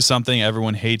you do something,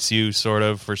 everyone hates you sort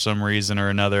of for some reason or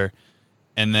another.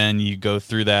 And then you go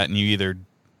through that and you either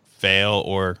fail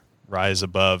or rise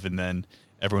above. And then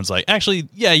everyone's like, actually,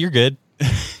 yeah, you're good.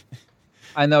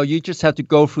 I know. You just have to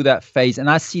go through that phase. And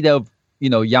I see that,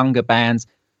 younger bands.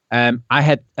 I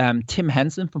had Tim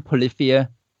Henson from Polyphia,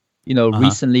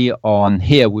 recently on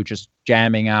here. We're just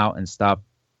jamming out and stuff.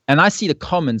 And I see the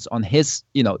comments on his,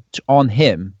 on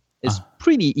him is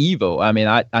pretty evil. I mean,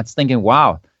 I was thinking,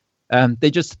 wow,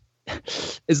 they just...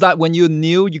 It's like when you're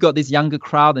new, you got this younger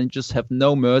crowd and just have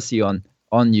no mercy on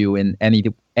you in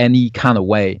any kind of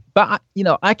way. But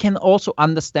I can also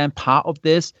understand part of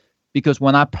this because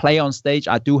when I play on stage,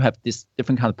 I do have this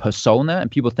different kind of persona, and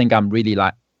people think I'm really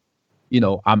like,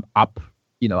 I'm up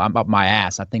my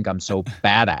ass. I think I'm so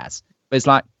badass. But it's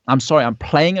like, I'm sorry, I'm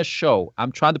playing a show.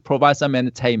 I'm trying to provide some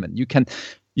entertainment.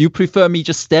 You prefer me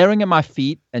just staring at my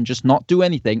feet and just not do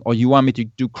anything, or you want me to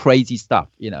do crazy stuff,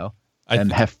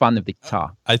 and have fun with the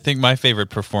guitar. I think my favorite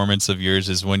performance of yours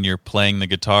is when you're playing the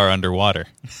guitar underwater.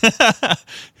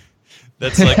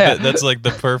 That's like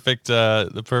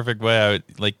the perfect way. I would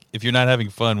like, if you're not having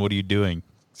fun, what are you doing?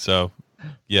 So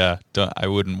yeah, I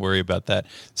wouldn't worry about that.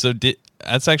 So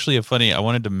that's actually I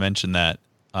wanted to mention that.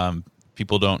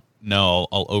 People don't know.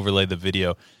 I'll overlay the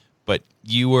video, but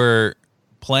you were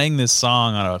playing this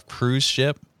song on a cruise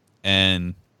ship,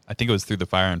 and I think it was Through the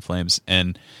Fire and Flames,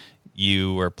 and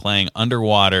you were playing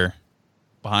underwater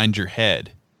behind your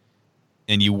head,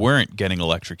 and you weren't getting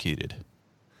electrocuted.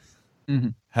 Mm-hmm.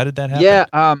 How did that happen?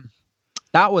 Yeah,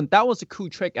 that was a cool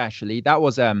trick actually. That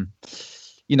was I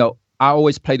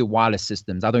always play the wireless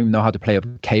systems. I don't even know how to play a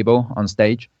cable on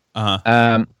stage.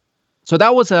 So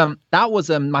that was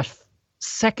my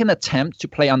second attempt to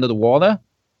play under the water.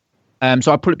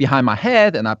 So I put it behind my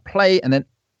head and I play, and then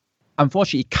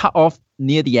unfortunately it cut off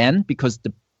near the end because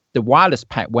the wireless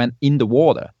pack went in the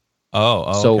water.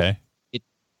 So okay. it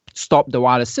stopped the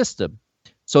wireless system.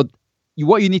 So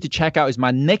what you need to check out is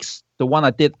the one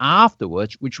I did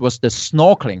afterwards, which was the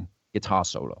snorkeling guitar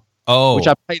solo. Which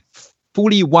I played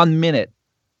fully 1 minute,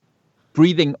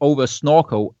 breathing over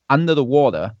snorkel under the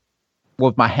water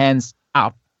with my hands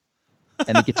up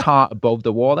and the guitar above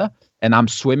the water, and I'm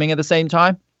swimming at the same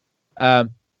time.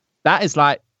 That is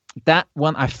like that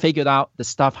one. I figured out the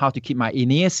stuff, how to keep my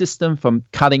in-ear system from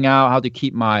cutting out, how to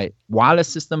keep my wireless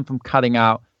system from cutting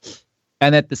out.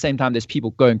 And at the same time, there's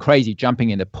people going crazy, jumping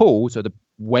in the pool. So the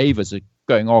wavers are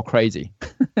going all crazy.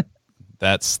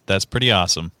 That's pretty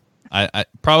awesome. I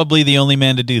probably the only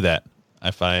man to do that,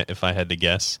 if I had to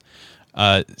guess.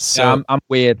 So yeah, I'm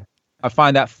weird. I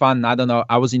find that fun. I don't know.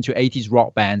 I was into 80s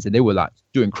rock bands, and they were like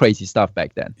doing crazy stuff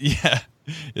back then. Yeah,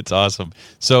 it's awesome.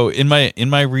 So in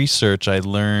my research, I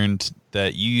learned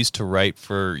that you used to write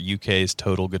for UK's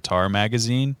Total Guitar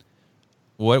magazine.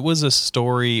 What was a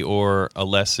story or a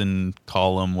lesson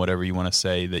column, whatever you want to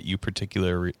say, that you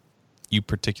particularly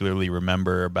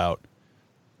remember about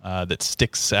that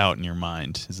sticks out in your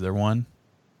mind? Is there one?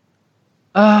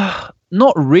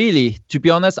 Not really. To be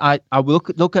honest, I will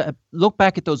look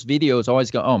back at those videos. I always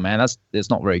go, oh man, that's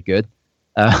not very good.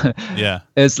 Yeah,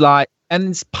 it's like, and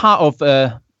it's part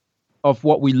of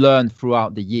what we learned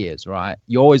throughout the years, right?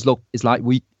 You always look. It's like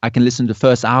I can listen to the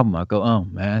first album. I go, oh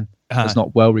man, it's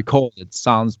not well recorded.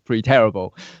 Sounds pretty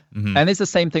terrible. Mm-hmm. And it's the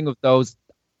same thing with those.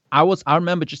 I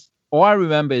remember all I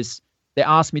remember is they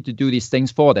asked me to do these things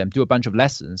for them, do a bunch of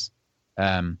lessons.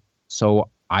 So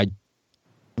I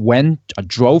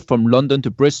drove from London to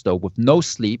Bristol with no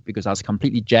sleep because I was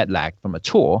completely jet lagged from a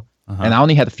tour. And I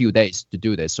only had a few days to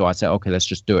do this. So I said, okay, let's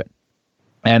just do it.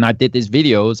 And I did these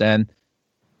videos and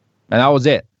that was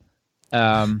it.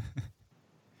 The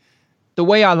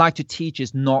way I like to teach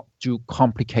is not do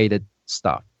complicated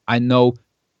stuff. I know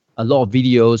a lot of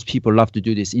videos, people love to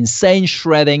do this insane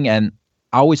shredding. And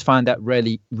I always find that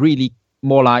really, really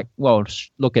more like, well,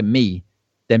 look at me,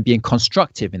 than being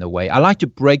constructive in a way. I like to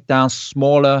break down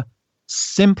smaller,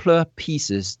 simpler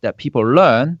pieces that people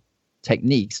learn,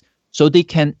 techniques, so they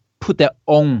can put their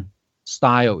own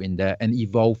style in there and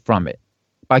evolve from it.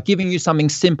 By giving you something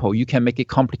simple, you can make it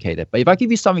complicated. But if I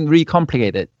give you something really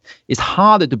complicated, it's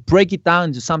harder to break it down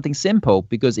into something simple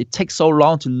because it takes so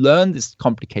long to learn these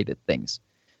complicated things.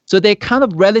 So they're kind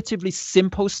of relatively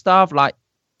simple stuff like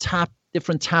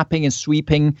different tapping and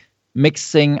sweeping,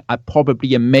 mixing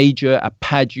probably a major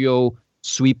arpeggio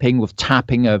sweeping with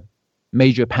tapping a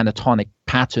major pentatonic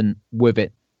pattern with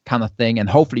it kind of thing. And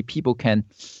hopefully people can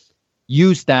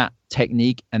use that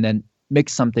technique and then make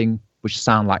something which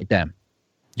sound like them.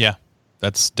 Yeah,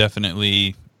 that's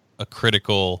definitely a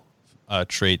critical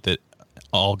trait that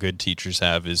all good teachers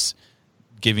have, is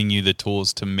giving you the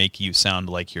tools to make you sound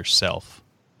like yourself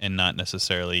and not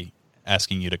necessarily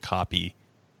asking you to copy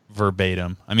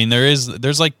verbatim. I mean,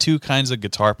 there's like two kinds of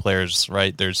guitar players,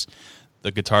 right? There's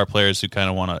the guitar players who kind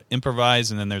of want to improvise,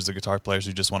 and then there's the guitar players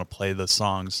who just want to play the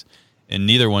songs, and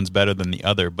neither one's better than the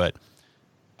other. But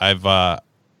I've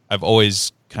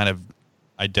always kind of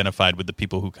identified with the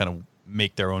people who kind of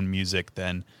make their own music.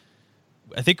 Then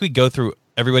I think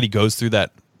everybody goes through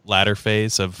that latter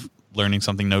phase of learning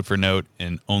something note for note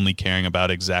and only caring about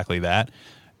exactly that.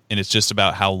 And it's just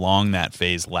about how long that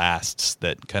phase lasts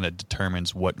that kind of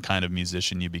determines what kind of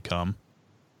musician you become.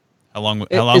 How long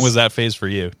was that phase for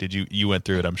you? You went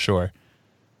through it, I'm sure.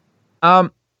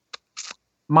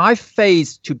 My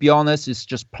phase, to be honest, is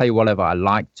just play whatever I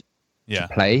liked to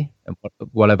play and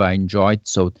whatever I enjoyed.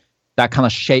 So that kind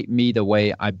of shaped me the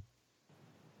way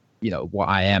what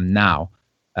I am now.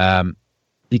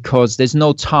 Because there's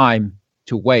no time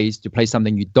to waste to play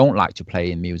something you don't like to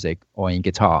play in music or in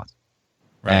guitar.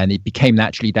 Right. And it became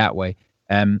naturally that way.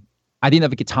 I didn't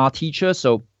have a guitar teacher,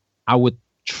 so I would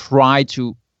try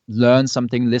to learn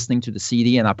something listening to the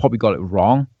CD, and I probably got it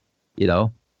wrong,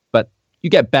 but you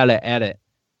get better at it.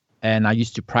 And I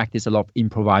used to practice a lot of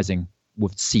improvising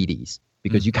with CDs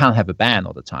because you can't have a band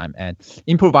all the time. And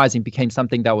improvising became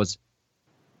something that was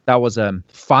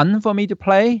fun for me to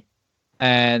play.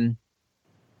 And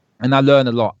I learned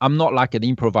a lot. I'm not like an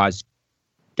improvised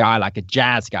guy, like a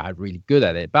jazz guy, really good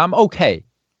at it, but I'm okay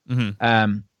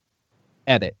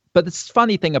at it. But the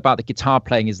funny thing about the guitar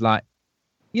playing is like,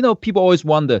 people always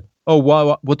wonder, oh,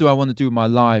 what do I want to do in my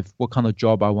life? What kind of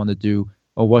job I want to do?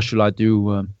 Or what should I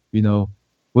do?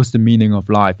 What's the meaning of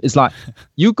life? It's like,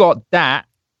 you got that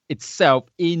itself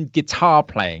in guitar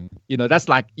playing. That's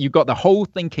like, you got the whole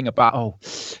thinking about, oh,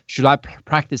 should I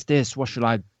practice this? What should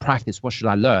I practice? What should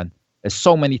I learn? There's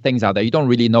so many things out there. You don't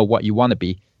really know what you want to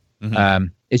be.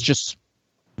 It's just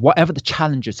whatever the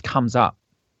challenges comes up,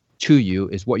 to you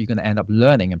is what you're going to end up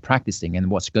learning and practicing, and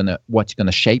what's gonna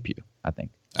shape you, I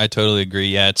think. I totally agree.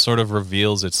 Yeah, it sort of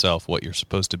reveals itself what you're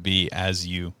supposed to be as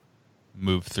you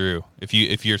move through.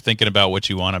 If you're thinking about what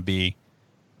you want to be,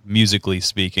 musically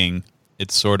speaking,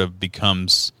 it sort of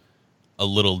becomes a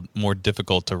little more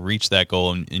difficult to reach that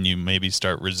goal, and you maybe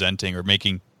start resenting or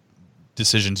making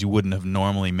decisions you wouldn't have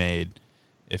normally made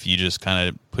if you just kind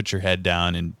of put your head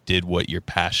down and did what you're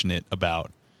passionate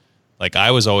about. Like,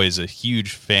 I was always a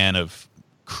huge fan of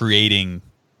creating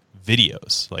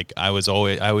videos. Like, I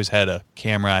always had a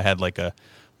camera. I had like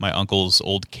my uncle's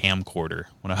old camcorder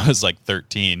when I was like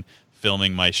 13,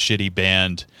 filming my shitty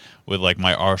band with like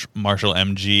my Marshall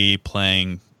MG,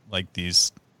 playing like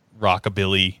these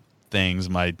rockabilly things.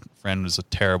 My friend was a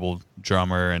terrible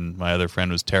drummer and my other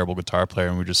friend was a terrible guitar player,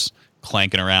 and we were just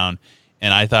clanking around.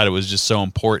 And I thought it was just so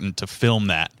important to film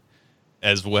that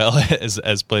as well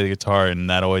as play the guitar, and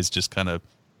that always just kind of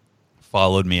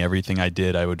followed me. Everything I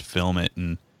did, I would film it,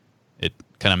 and it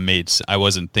kind of made, I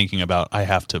wasn't thinking about, I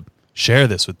have to share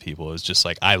this with people. It was just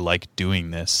like, I like doing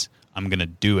this. I'm going to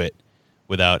do it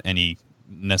without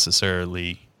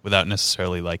necessarily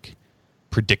like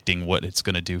predicting what it's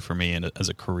going to do for me as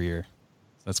a career.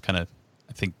 That's kind of,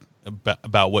 I think,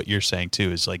 about what you're saying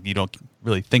too, is like, you don't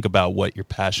really think about what you're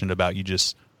passionate about. You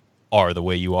just are the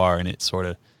way you are. And it sort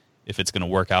of, if it's going to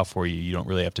work out for you, you don't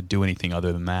really have to do anything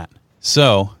other than that.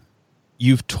 So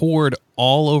you've toured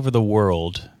all over the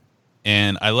world.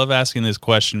 And I love asking this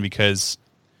question because,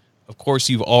 of course,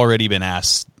 you've already been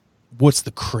asked, what's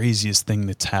the craziest thing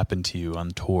that's happened to you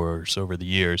on tours over the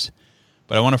years?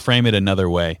 But I want to frame it another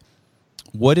way.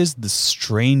 What is the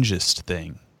strangest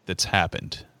thing that's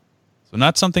happened? So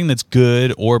not something that's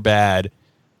good or bad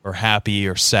or happy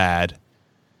or sad.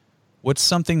 What's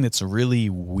something that's really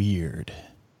weird?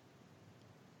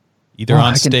 Either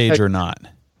on stage or not.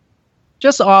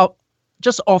 Just off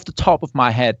the top of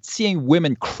my head, seeing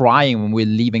women crying when we're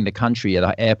leaving the country at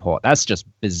the airport, that's just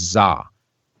bizarre.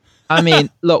 I mean,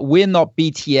 look, we're not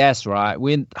BTS, right?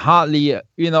 We're hardly,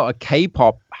 a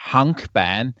K-pop hunk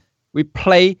band. We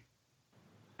play,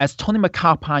 as Tony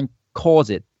McAlpine calls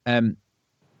it,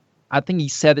 I think he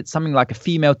said it's something like a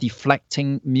female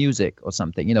deflecting music or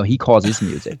something. He calls his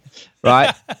music,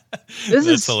 right?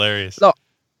 That's hilarious. Look,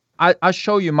 I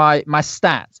show you my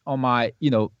stats on my,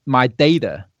 my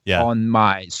data on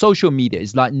my social media.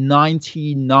 It's like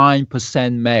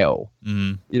 99% male,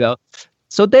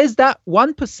 So there's that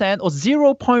 1% or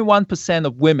 0.1%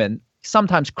 of women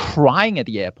sometimes crying at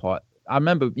the airport. I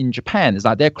remember in Japan, it's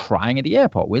like they're crying at the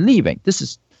airport. We're leaving.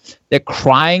 They're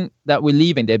crying that we're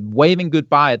leaving. They're waving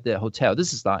goodbye at the hotel.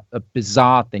 This is like a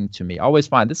bizarre thing to me. I always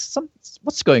find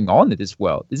what's going on in this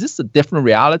world? Is this a different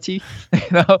reality?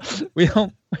 We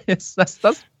don't.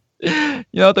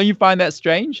 Don't you find that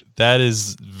strange? That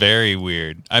is very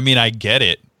weird. I mean, I get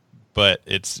it, but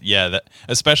it's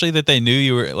especially that they knew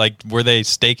you were like, were they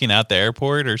staking out the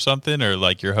airport or something, or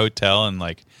like your hotel, and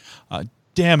like,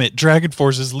 damn it, Dragon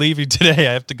Force is leaving today.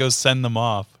 I have to go send them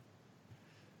off.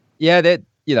 Yeah, that.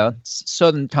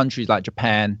 Certain countries like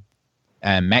Japan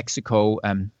and Mexico,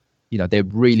 they're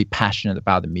really passionate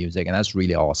about the music, and that's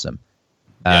really awesome.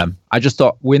 I just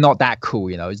thought we're not that cool,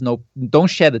 don't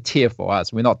shed a tear for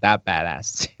us. We're not that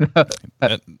badass.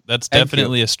 That's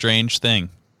definitely a strange thing,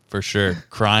 for sure.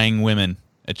 Crying women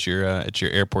at your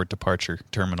airport departure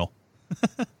terminal.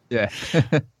 Yeah.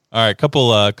 All right,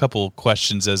 couple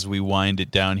questions as we wind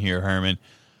it down here, Herman.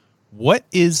 What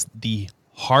is the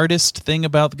hardest thing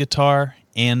about the guitar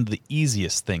and the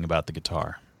easiest thing about the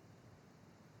guitar?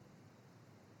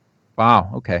 Wow,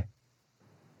 okay.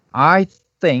 I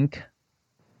think,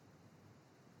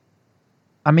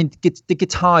 the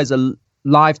guitar is a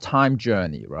lifetime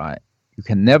journey, right? You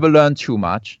can never learn too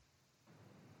much.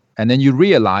 And then you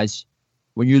realize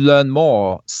when you learn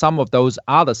more, some of those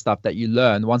other stuff that you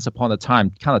learned once upon a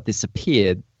time kind of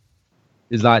disappeared.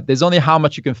 It's like there's only how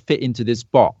much you can fit into this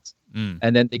box.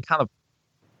 And then they kind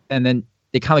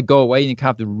of go away, and you kind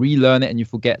of have to relearn it, and you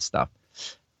forget stuff.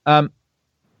 I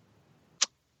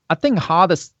think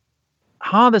hardest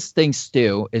thing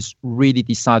still is really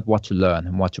decide what to learn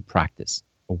and what to practice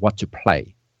or what to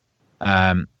play.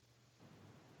 And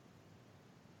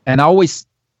I always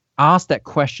ask that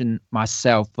question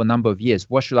myself for a number of years.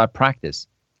 What should I practice?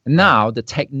 And now the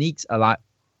techniques are like,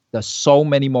 there's so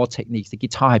many more techniques. The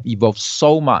guitar have evolved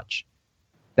so much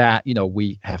that,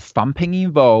 we have thumping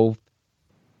involved,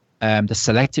 the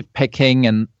selective picking,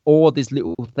 and all these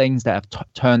little things that have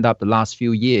turned up the last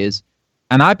few years.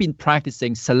 And I've been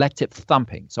practicing selective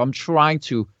thumping. So I'm trying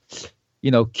to,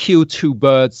 kill two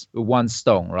birds with one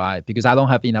stone, right? Because I don't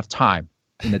have enough time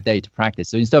in the day to practice.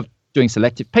 So instead of doing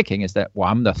selective picking, I'm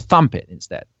going to thump it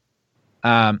instead.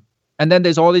 And then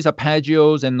there's all these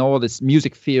arpeggios and all this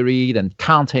music theory and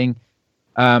counting.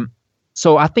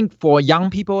 So I think for young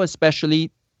people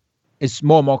especially, it's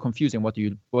more and more confusing. What do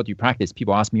you practice?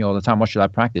 People ask me all the time, what should I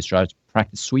practice? Should I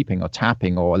practice sweeping or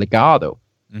tapping or legato?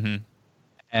 Mm-hmm.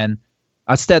 And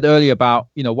I said earlier about,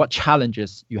 what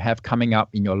challenges you have coming up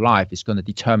in your life is going to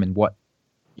determine what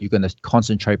you're going to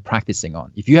concentrate practicing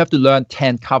on. If you have to learn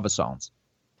 10 cover songs,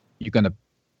 you're going to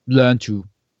learn to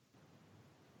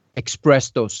express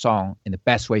those songs in the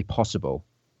best way possible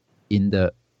in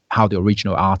how the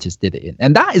original artist did it in.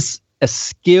 And that is a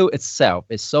skill itself.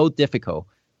 It's so difficult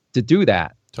to do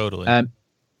that. Totally.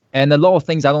 And a lot of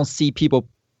things I don't see people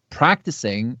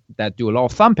practicing that do a lot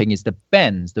of thumping is the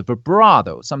bends, the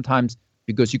vibrato, sometimes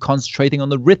because you're concentrating on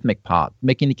the rhythmic part,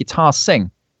 making the guitar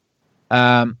sing.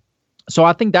 So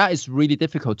I think that is really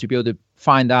difficult to be able to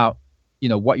find out,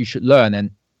 what you should learn.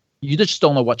 And you just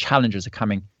don't know what challenges are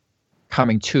coming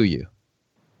to you.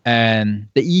 And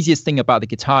the easiest thing about the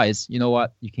guitar is, you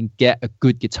can get a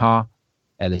good guitar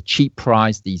at a cheap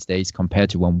price these days compared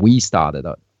to when we started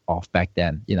off back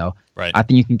then. Right. I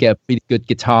think you can get a pretty good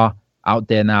guitar out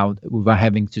there now without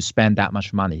having to spend that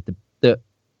much money.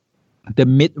 The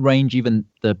mid-range, even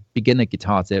the beginner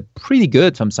guitars, they're pretty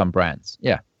good from some brands.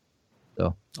 Yeah.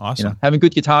 So awesome. Having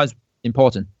good guitar is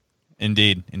important.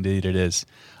 Indeed it is.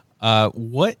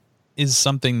 What is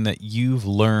something that you've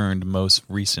learned most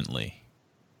recently?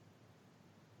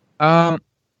 That's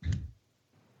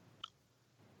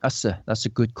a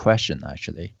good question,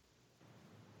 actually.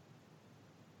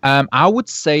 I would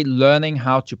say learning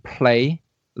how to play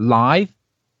live,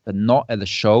 but not at the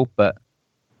show, but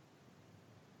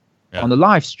on the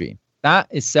live stream. That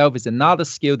itself is another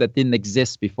skill that didn't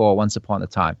exist before once upon a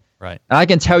time. Right. And I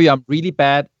can tell you I'm really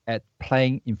bad at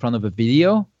playing in front of a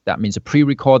video. That means a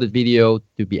pre-recorded video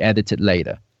to be edited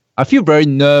later. I feel very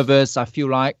nervous. I feel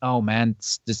like, oh man,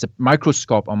 there's a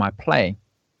microscope on my playing.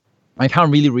 I can't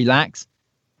really relax.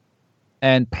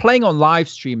 And playing on live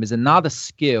stream is another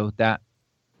skill that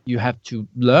you have to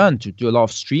learn to do a lot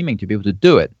of streaming to be able to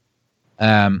do it.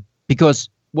 Because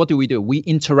what do? We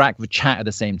interact with chat at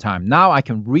the same time. Now I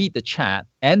can read the chat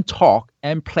and talk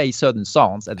and play certain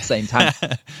songs at the same time.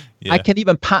 Yeah. I can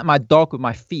even pat my dog with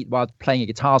my feet while playing a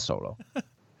guitar solo.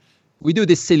 We do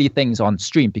these silly things on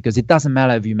stream because it doesn't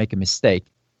matter if you make a mistake.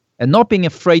 And not being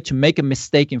afraid to make a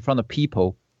mistake in front of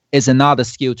people is another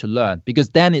skill to learn,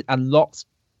 because then it unlocks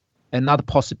another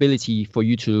possibility for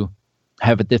you to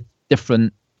have a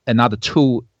different another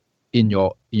tool in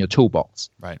your toolbox.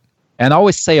 Right. And I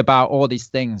always say about all these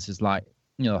things is like,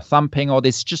 thumping, all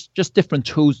this, just different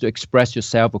tools to express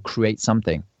yourself or create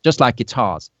something, just like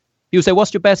guitars. People say,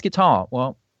 what's your best guitar?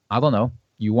 Well, I don't know.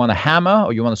 You want a hammer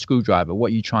or you want a screwdriver?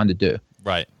 What are you trying to do?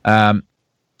 Right.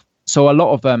 So a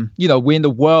lot of, we're in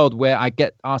the world where I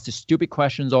get asked the stupid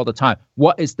questions all the time.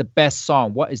 What is the best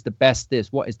song? What is the best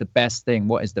this? What is the best thing?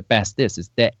 What is the best this?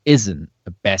 There isn't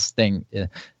a best thing.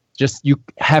 Just you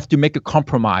have to make a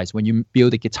compromise when you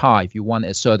build a guitar. If you want it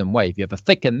a certain way, if you have a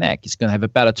thicker neck, it's going to have a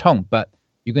better tone, but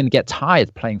you're going to get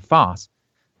tired playing fast.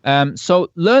 So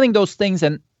learning those things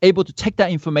and able to take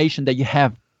that information that you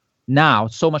have now,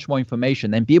 so much more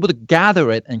information, and be able to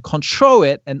gather it and control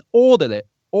it and order it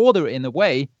in a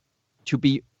way to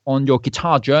be on your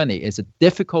guitar journey is a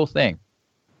difficult thing.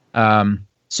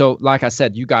 So like I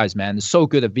said, you guys, man, are so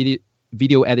good at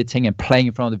video editing and playing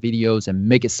in front of the videos and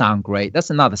make it sound great. That's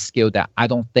another skill that I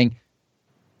don't think,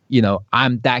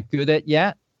 I'm that good at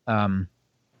yet.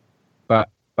 But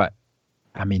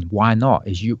I mean, why not?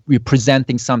 Is you're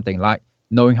presenting something like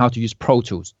knowing how to use Pro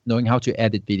Tools, knowing how to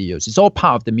edit videos. It's all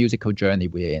part of the musical journey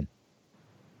we're in.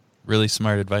 Really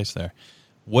smart advice there.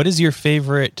 What is your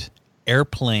favorite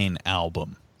airplane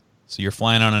album? So you're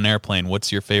flying on an airplane.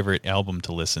 What's your favorite album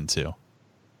to listen to?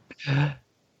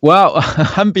 Well, I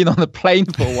haven't been on a plane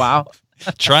for a while.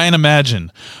 Try and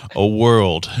imagine a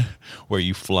world where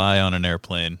you fly on an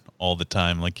airplane all the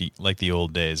time, like the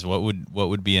old days. What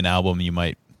would be an album you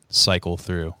might cycle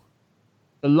through?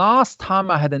 The last time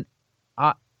I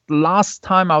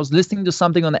was listening to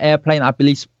something on the airplane, I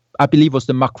believe was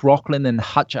the McLaughlin and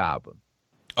Hutch album.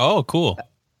 Oh, cool.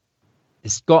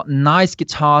 It's got nice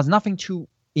guitars, nothing too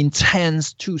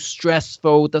intense, too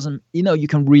stressful. Doesn't, you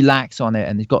can relax on it,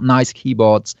 and it's got nice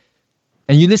keyboards.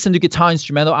 And you listen to guitar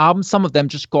instrumental albums, some of them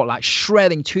just got like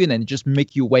shredding tune and just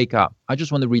make you wake up. I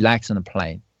just want to relax on a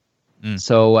plane.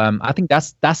 So I think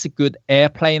that's a good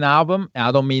airplane album.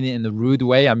 I don't mean it in a rude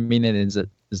way. I mean it as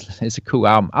it's a cool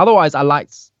album. Otherwise, I like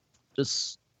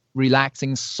just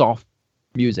relaxing, soft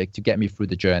music to get me through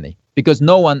the journey. Because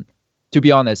no one, to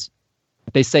be honest,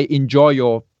 they say enjoy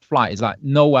your flight. It's like,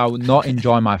 no, I will not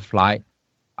enjoy my flight.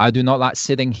 I do not like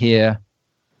sitting here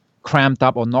cramped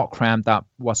up or not cramped up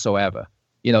whatsoever.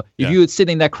 You know, if Yeah. you're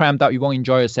sitting there cramped up, you won't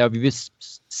enjoy yourself. If you're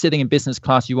sitting in business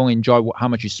class, you won't enjoy how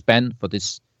much you spend for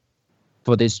this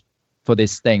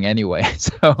thing anyway.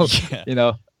 So, Yeah. you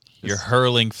know, You're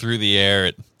hurling through the air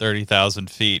at 30,000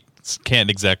 feet. Can't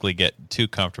exactly get too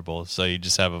comfortable, so you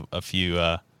just have a few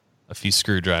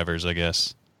screwdrivers, I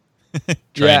guess.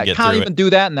 Try and get can't through even it. do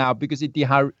that now because it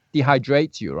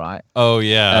dehydrates you, right? Oh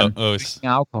yeah. Drinking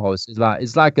alcohol is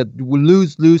like a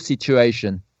lose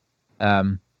situation.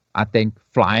 I think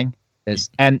flying is,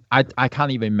 and I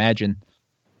can't even imagine,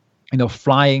 you know,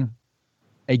 flying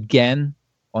again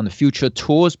on the future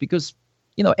tours because,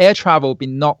 you know, air travel will be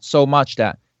not so much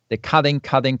that they're cutting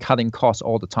costs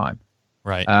all the time.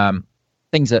 Right.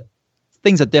 Things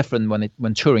are different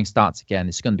when touring starts again.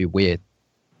 It's going to be weird.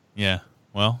 Yeah.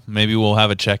 Well, maybe we'll have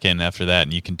a check-in after that,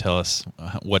 and you can tell us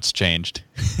what's changed.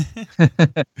 All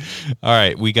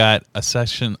right, we got a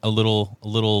section, a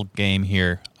little game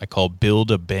here I call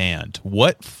Build a Band.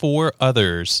 What 4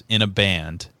 others in a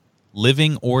band,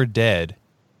 living or dead,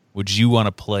 would you want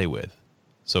to play with?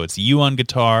 So it's you on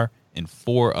guitar and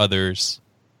 4 others.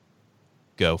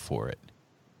 Go for it.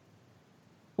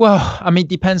 Well, I mean,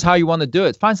 depends how you want to do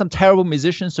it. Find some terrible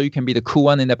musicians so you can be the cool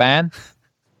one in the band.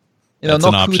 You know, That's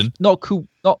an option. Not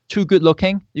too good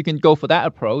looking. You can go for that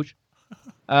approach.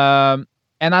 And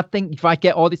I think if I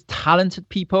get all these talented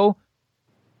people,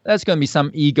 there's going to be some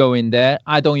ego in there.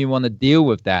 I don't even want to deal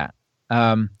with that.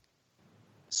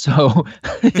 So,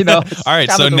 you know. All right,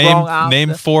 so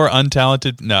name 4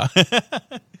 untalented. No.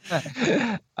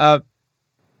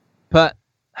 But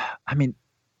I mean,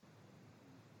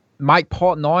 Mike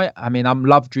Portnoy. I mean, I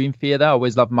love Dream Theater. I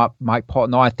always love Mike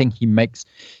Portnoy. I think he makes,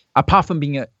 apart from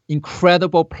being an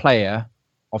incredible player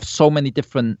of so many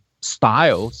different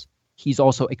styles, he's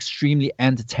also extremely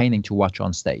entertaining to watch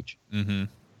on stage. Mm-hmm.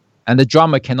 And the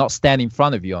drummer cannot stand in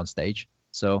front of you on stage,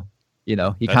 so you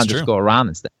know he can't just go around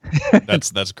and stand.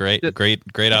 That's great.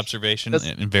 Great observation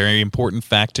and very important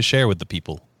fact to share with the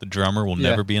people. The drummer will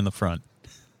never be in the front.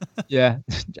 Yeah.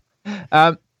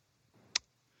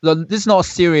 Look, this is not a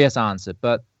serious answer,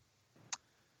 but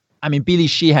I mean, Billy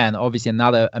Sheehan, obviously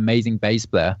another amazing bass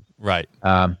player. Right.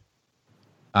 I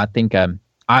think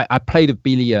I played with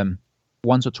Billy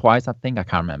once or twice. I think I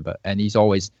can't remember, and he's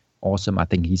always awesome. I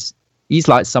think he's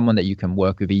like someone that you can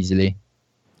work with easily.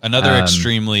 Another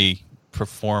extremely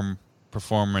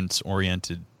performance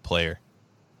oriented player.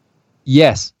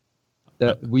 Yes,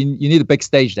 you need a big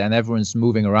stage there, and everyone's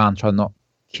moving around trying not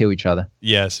to kill each other.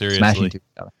 Yeah, seriously. Smashing to each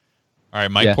other. All right,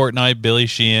 Mike Portnoy, Billy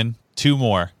Sheehan, 2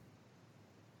 more.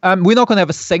 We're not going to have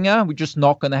a singer. We're just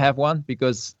not going to have one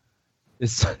because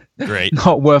it's great.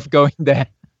 Not worth going there.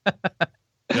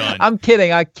 Done. I'm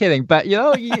kidding. But, you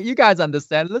know, you guys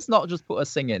understand. Let's not just put a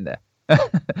singer in there.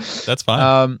 That's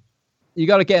fine. You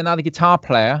got to get another guitar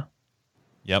player.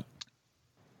 Yep.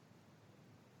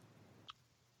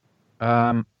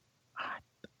 I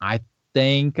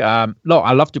think, look,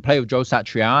 I love to play with Joe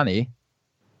Satriani.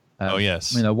 Oh,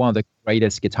 yes. You know, one of the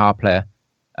greatest guitar player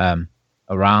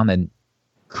around, and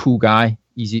cool guy,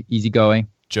 easy going.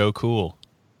 Joe Cool.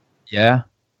 Yeah.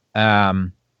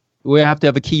 We have to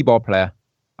have a keyboard player.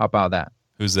 How about that?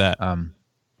 Who's that?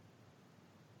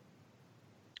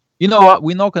 You know what?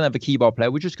 We're not going to have a keyboard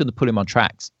player. We're just going to put him on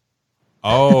tracks.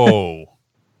 Oh,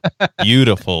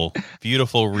 beautiful,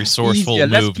 resourceful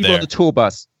move let's keep there. on the tour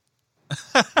bus.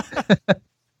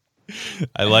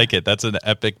 I like it. That's an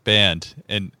epic band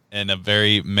and a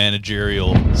very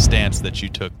managerial stance that you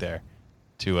took there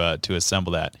to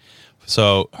assemble that.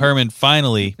 So, Herman,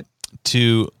 finally,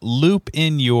 to loop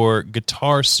in your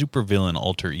guitar supervillain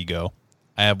alter ego,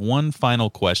 I have one final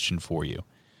question for you.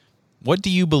 What do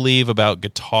you believe about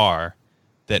guitar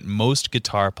that most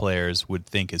guitar players would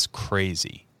think is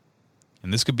crazy?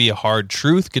 And this could be a hard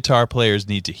truth guitar players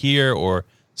need to hear, or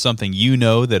something you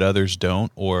know that others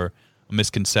don't, or a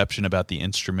misconception about the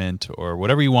instrument, or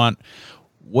whatever you want.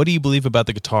 What do you believe about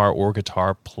the guitar or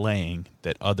guitar playing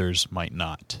that others might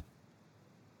not?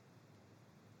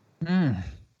 Well,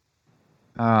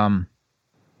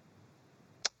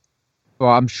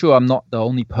 I'm sure I'm not the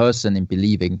only person in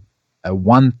believing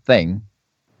one thing,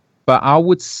 but I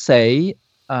would say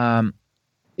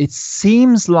it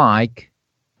seems like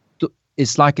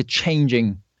it's like a changing,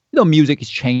 you know, music is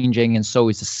changing, and so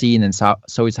is the scene, and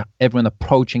so is everyone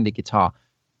approaching the guitar.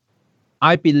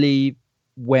 I believe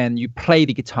when you play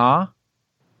the guitar,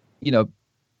 you know,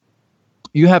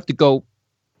 you have to go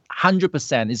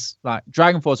 100%. It's like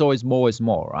Dragon Force, always more is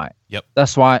more, right? Yep.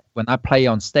 That's why when I play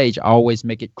on stage, I always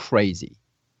make it crazy.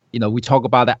 You know, we talk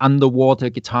about the underwater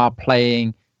guitar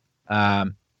playing.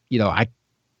 You know, I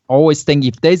always think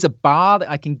if there's a bar that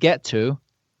I can get to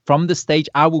from the stage,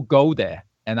 I will go there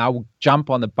and I will jump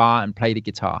on the bar and play the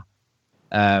guitar.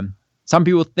 Some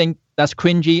people think that's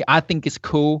cringy. I think it's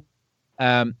cool.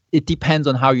 It depends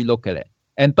on how you look at it.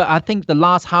 But I think the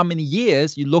last how many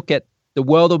years you look at the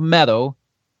world of metal,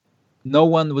 no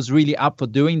one was really up for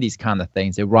doing these kind of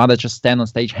things. They'd rather just stand on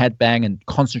stage, headbang, and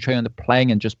concentrate on the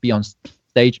playing and just be on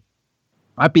stage.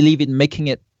 I believe in making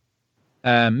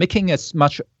as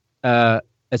much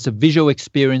as a visual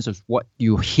experience of what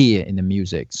you hear in the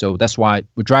music. So that's why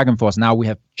with Dragon Force now we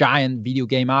have giant video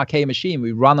game arcade machine.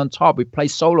 We run on top. We play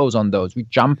solos on those. We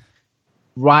jump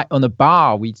right on the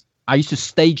bar. I used to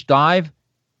stage dive,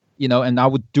 and I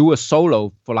would do a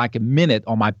solo for like a minute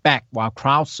on my back while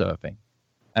crowd surfing.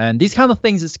 And these kind of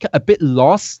things is a bit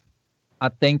lost, I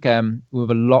think, with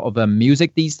a lot of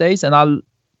music these days. And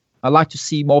I like to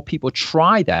see more people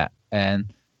try that.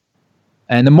 And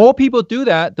the more people do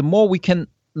that, the more we can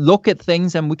look at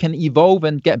things and we can evolve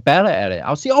and get better at it.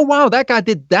 I'll see, oh, wow, that guy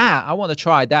did that. I want to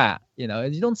try that. You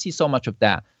don't see so much of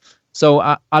that. So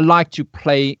I like to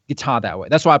play guitar that way.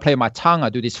 That's why I play my tongue. I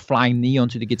do this flying knee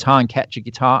onto the guitar and catch a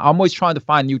guitar. I'm always trying to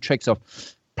find new tricks of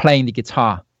playing the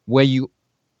guitar where you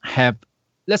have,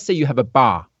 let's say you have a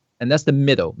bar, and that's the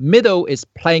middle. Middle is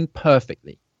playing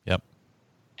perfectly. Yep.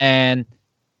 And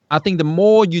I think the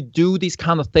more you do these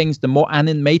kind of things, the more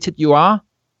animated you are,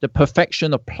 the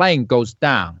perfection of playing goes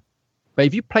down. But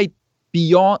if you play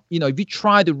beyond, if you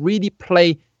try to really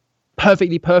play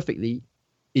perfectly,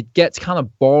 it gets kind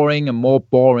of boring and more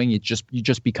boring. You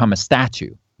just become a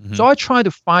statue. Mm-hmm. So I try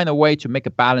to find a way to make a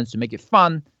balance, to make it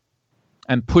fun,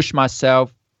 and push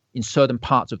myself in certain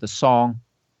parts of the song,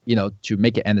 to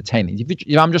make it entertaining.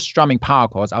 If I'm just strumming power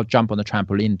chords, I'll jump on the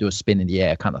trampoline and do a spin in the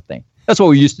air kind of thing. That's what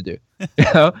we used to do.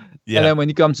 Yeah. And then when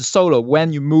you come to solo,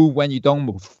 when you move, when you don't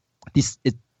move,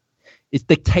 it's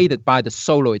dictated by the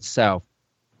solo itself.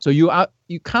 So you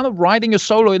kind of writing a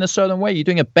solo in a certain way. You're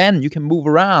doing a bend, you can move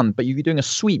around, but you're doing a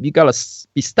sweep, you gotta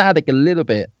be static a little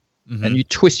bit, mm-hmm. and you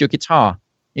twist your guitar.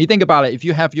 And you think about it, if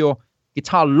you have your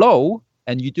guitar low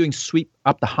and you're doing sweep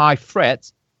up the high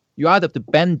frets, you either have to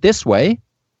bend this way,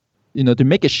 to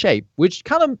make a shape, which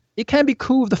it can be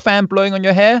cool with the fan blowing on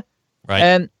your hair,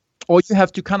 right? Or you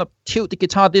have to kind of tilt the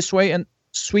guitar this way and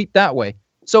sweep that way.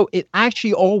 So it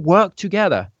actually all work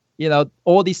together.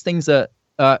 All these things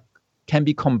can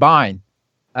be combined.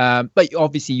 But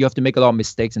obviously you have to make a lot of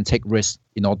mistakes and take risks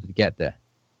in order to get there.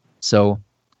 So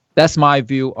that's my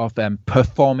view of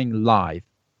performing live,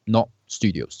 not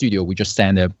studio. Studio, we just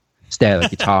stand there, stare at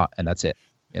the guitar, and that's it.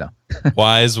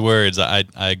 Wise words. I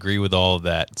agree with all of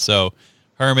that. So,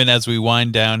 Herman, as we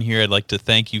wind down here, I'd like to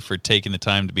thank you for taking the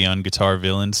time to be on Guitar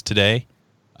Villains today.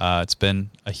 It's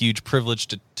been a huge privilege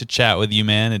to chat with you,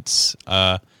 man. It's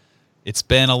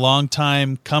been a long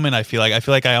time coming. I feel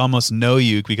like I almost know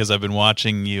you because I've been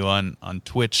watching you on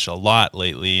Twitch a lot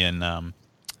lately, and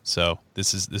so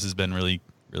this has been really,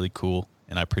 really cool,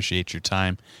 and I appreciate your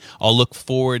time. I'll look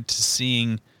forward to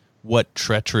seeing what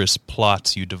treacherous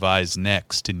plots you devise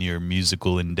next in your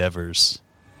musical endeavors.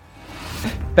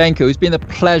 Thank you. It's been a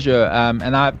pleasure,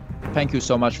 and I thank you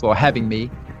so much for having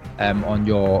me on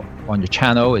your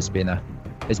channel. It's been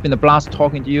a blast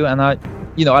talking to you, and I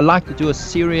like to do a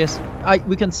serious.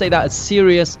 We can say that a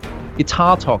serious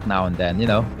guitar talk now and then.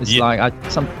 It's like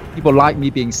some people like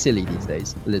me being silly these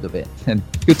days a little bit, and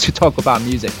good to talk about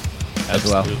music as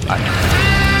well.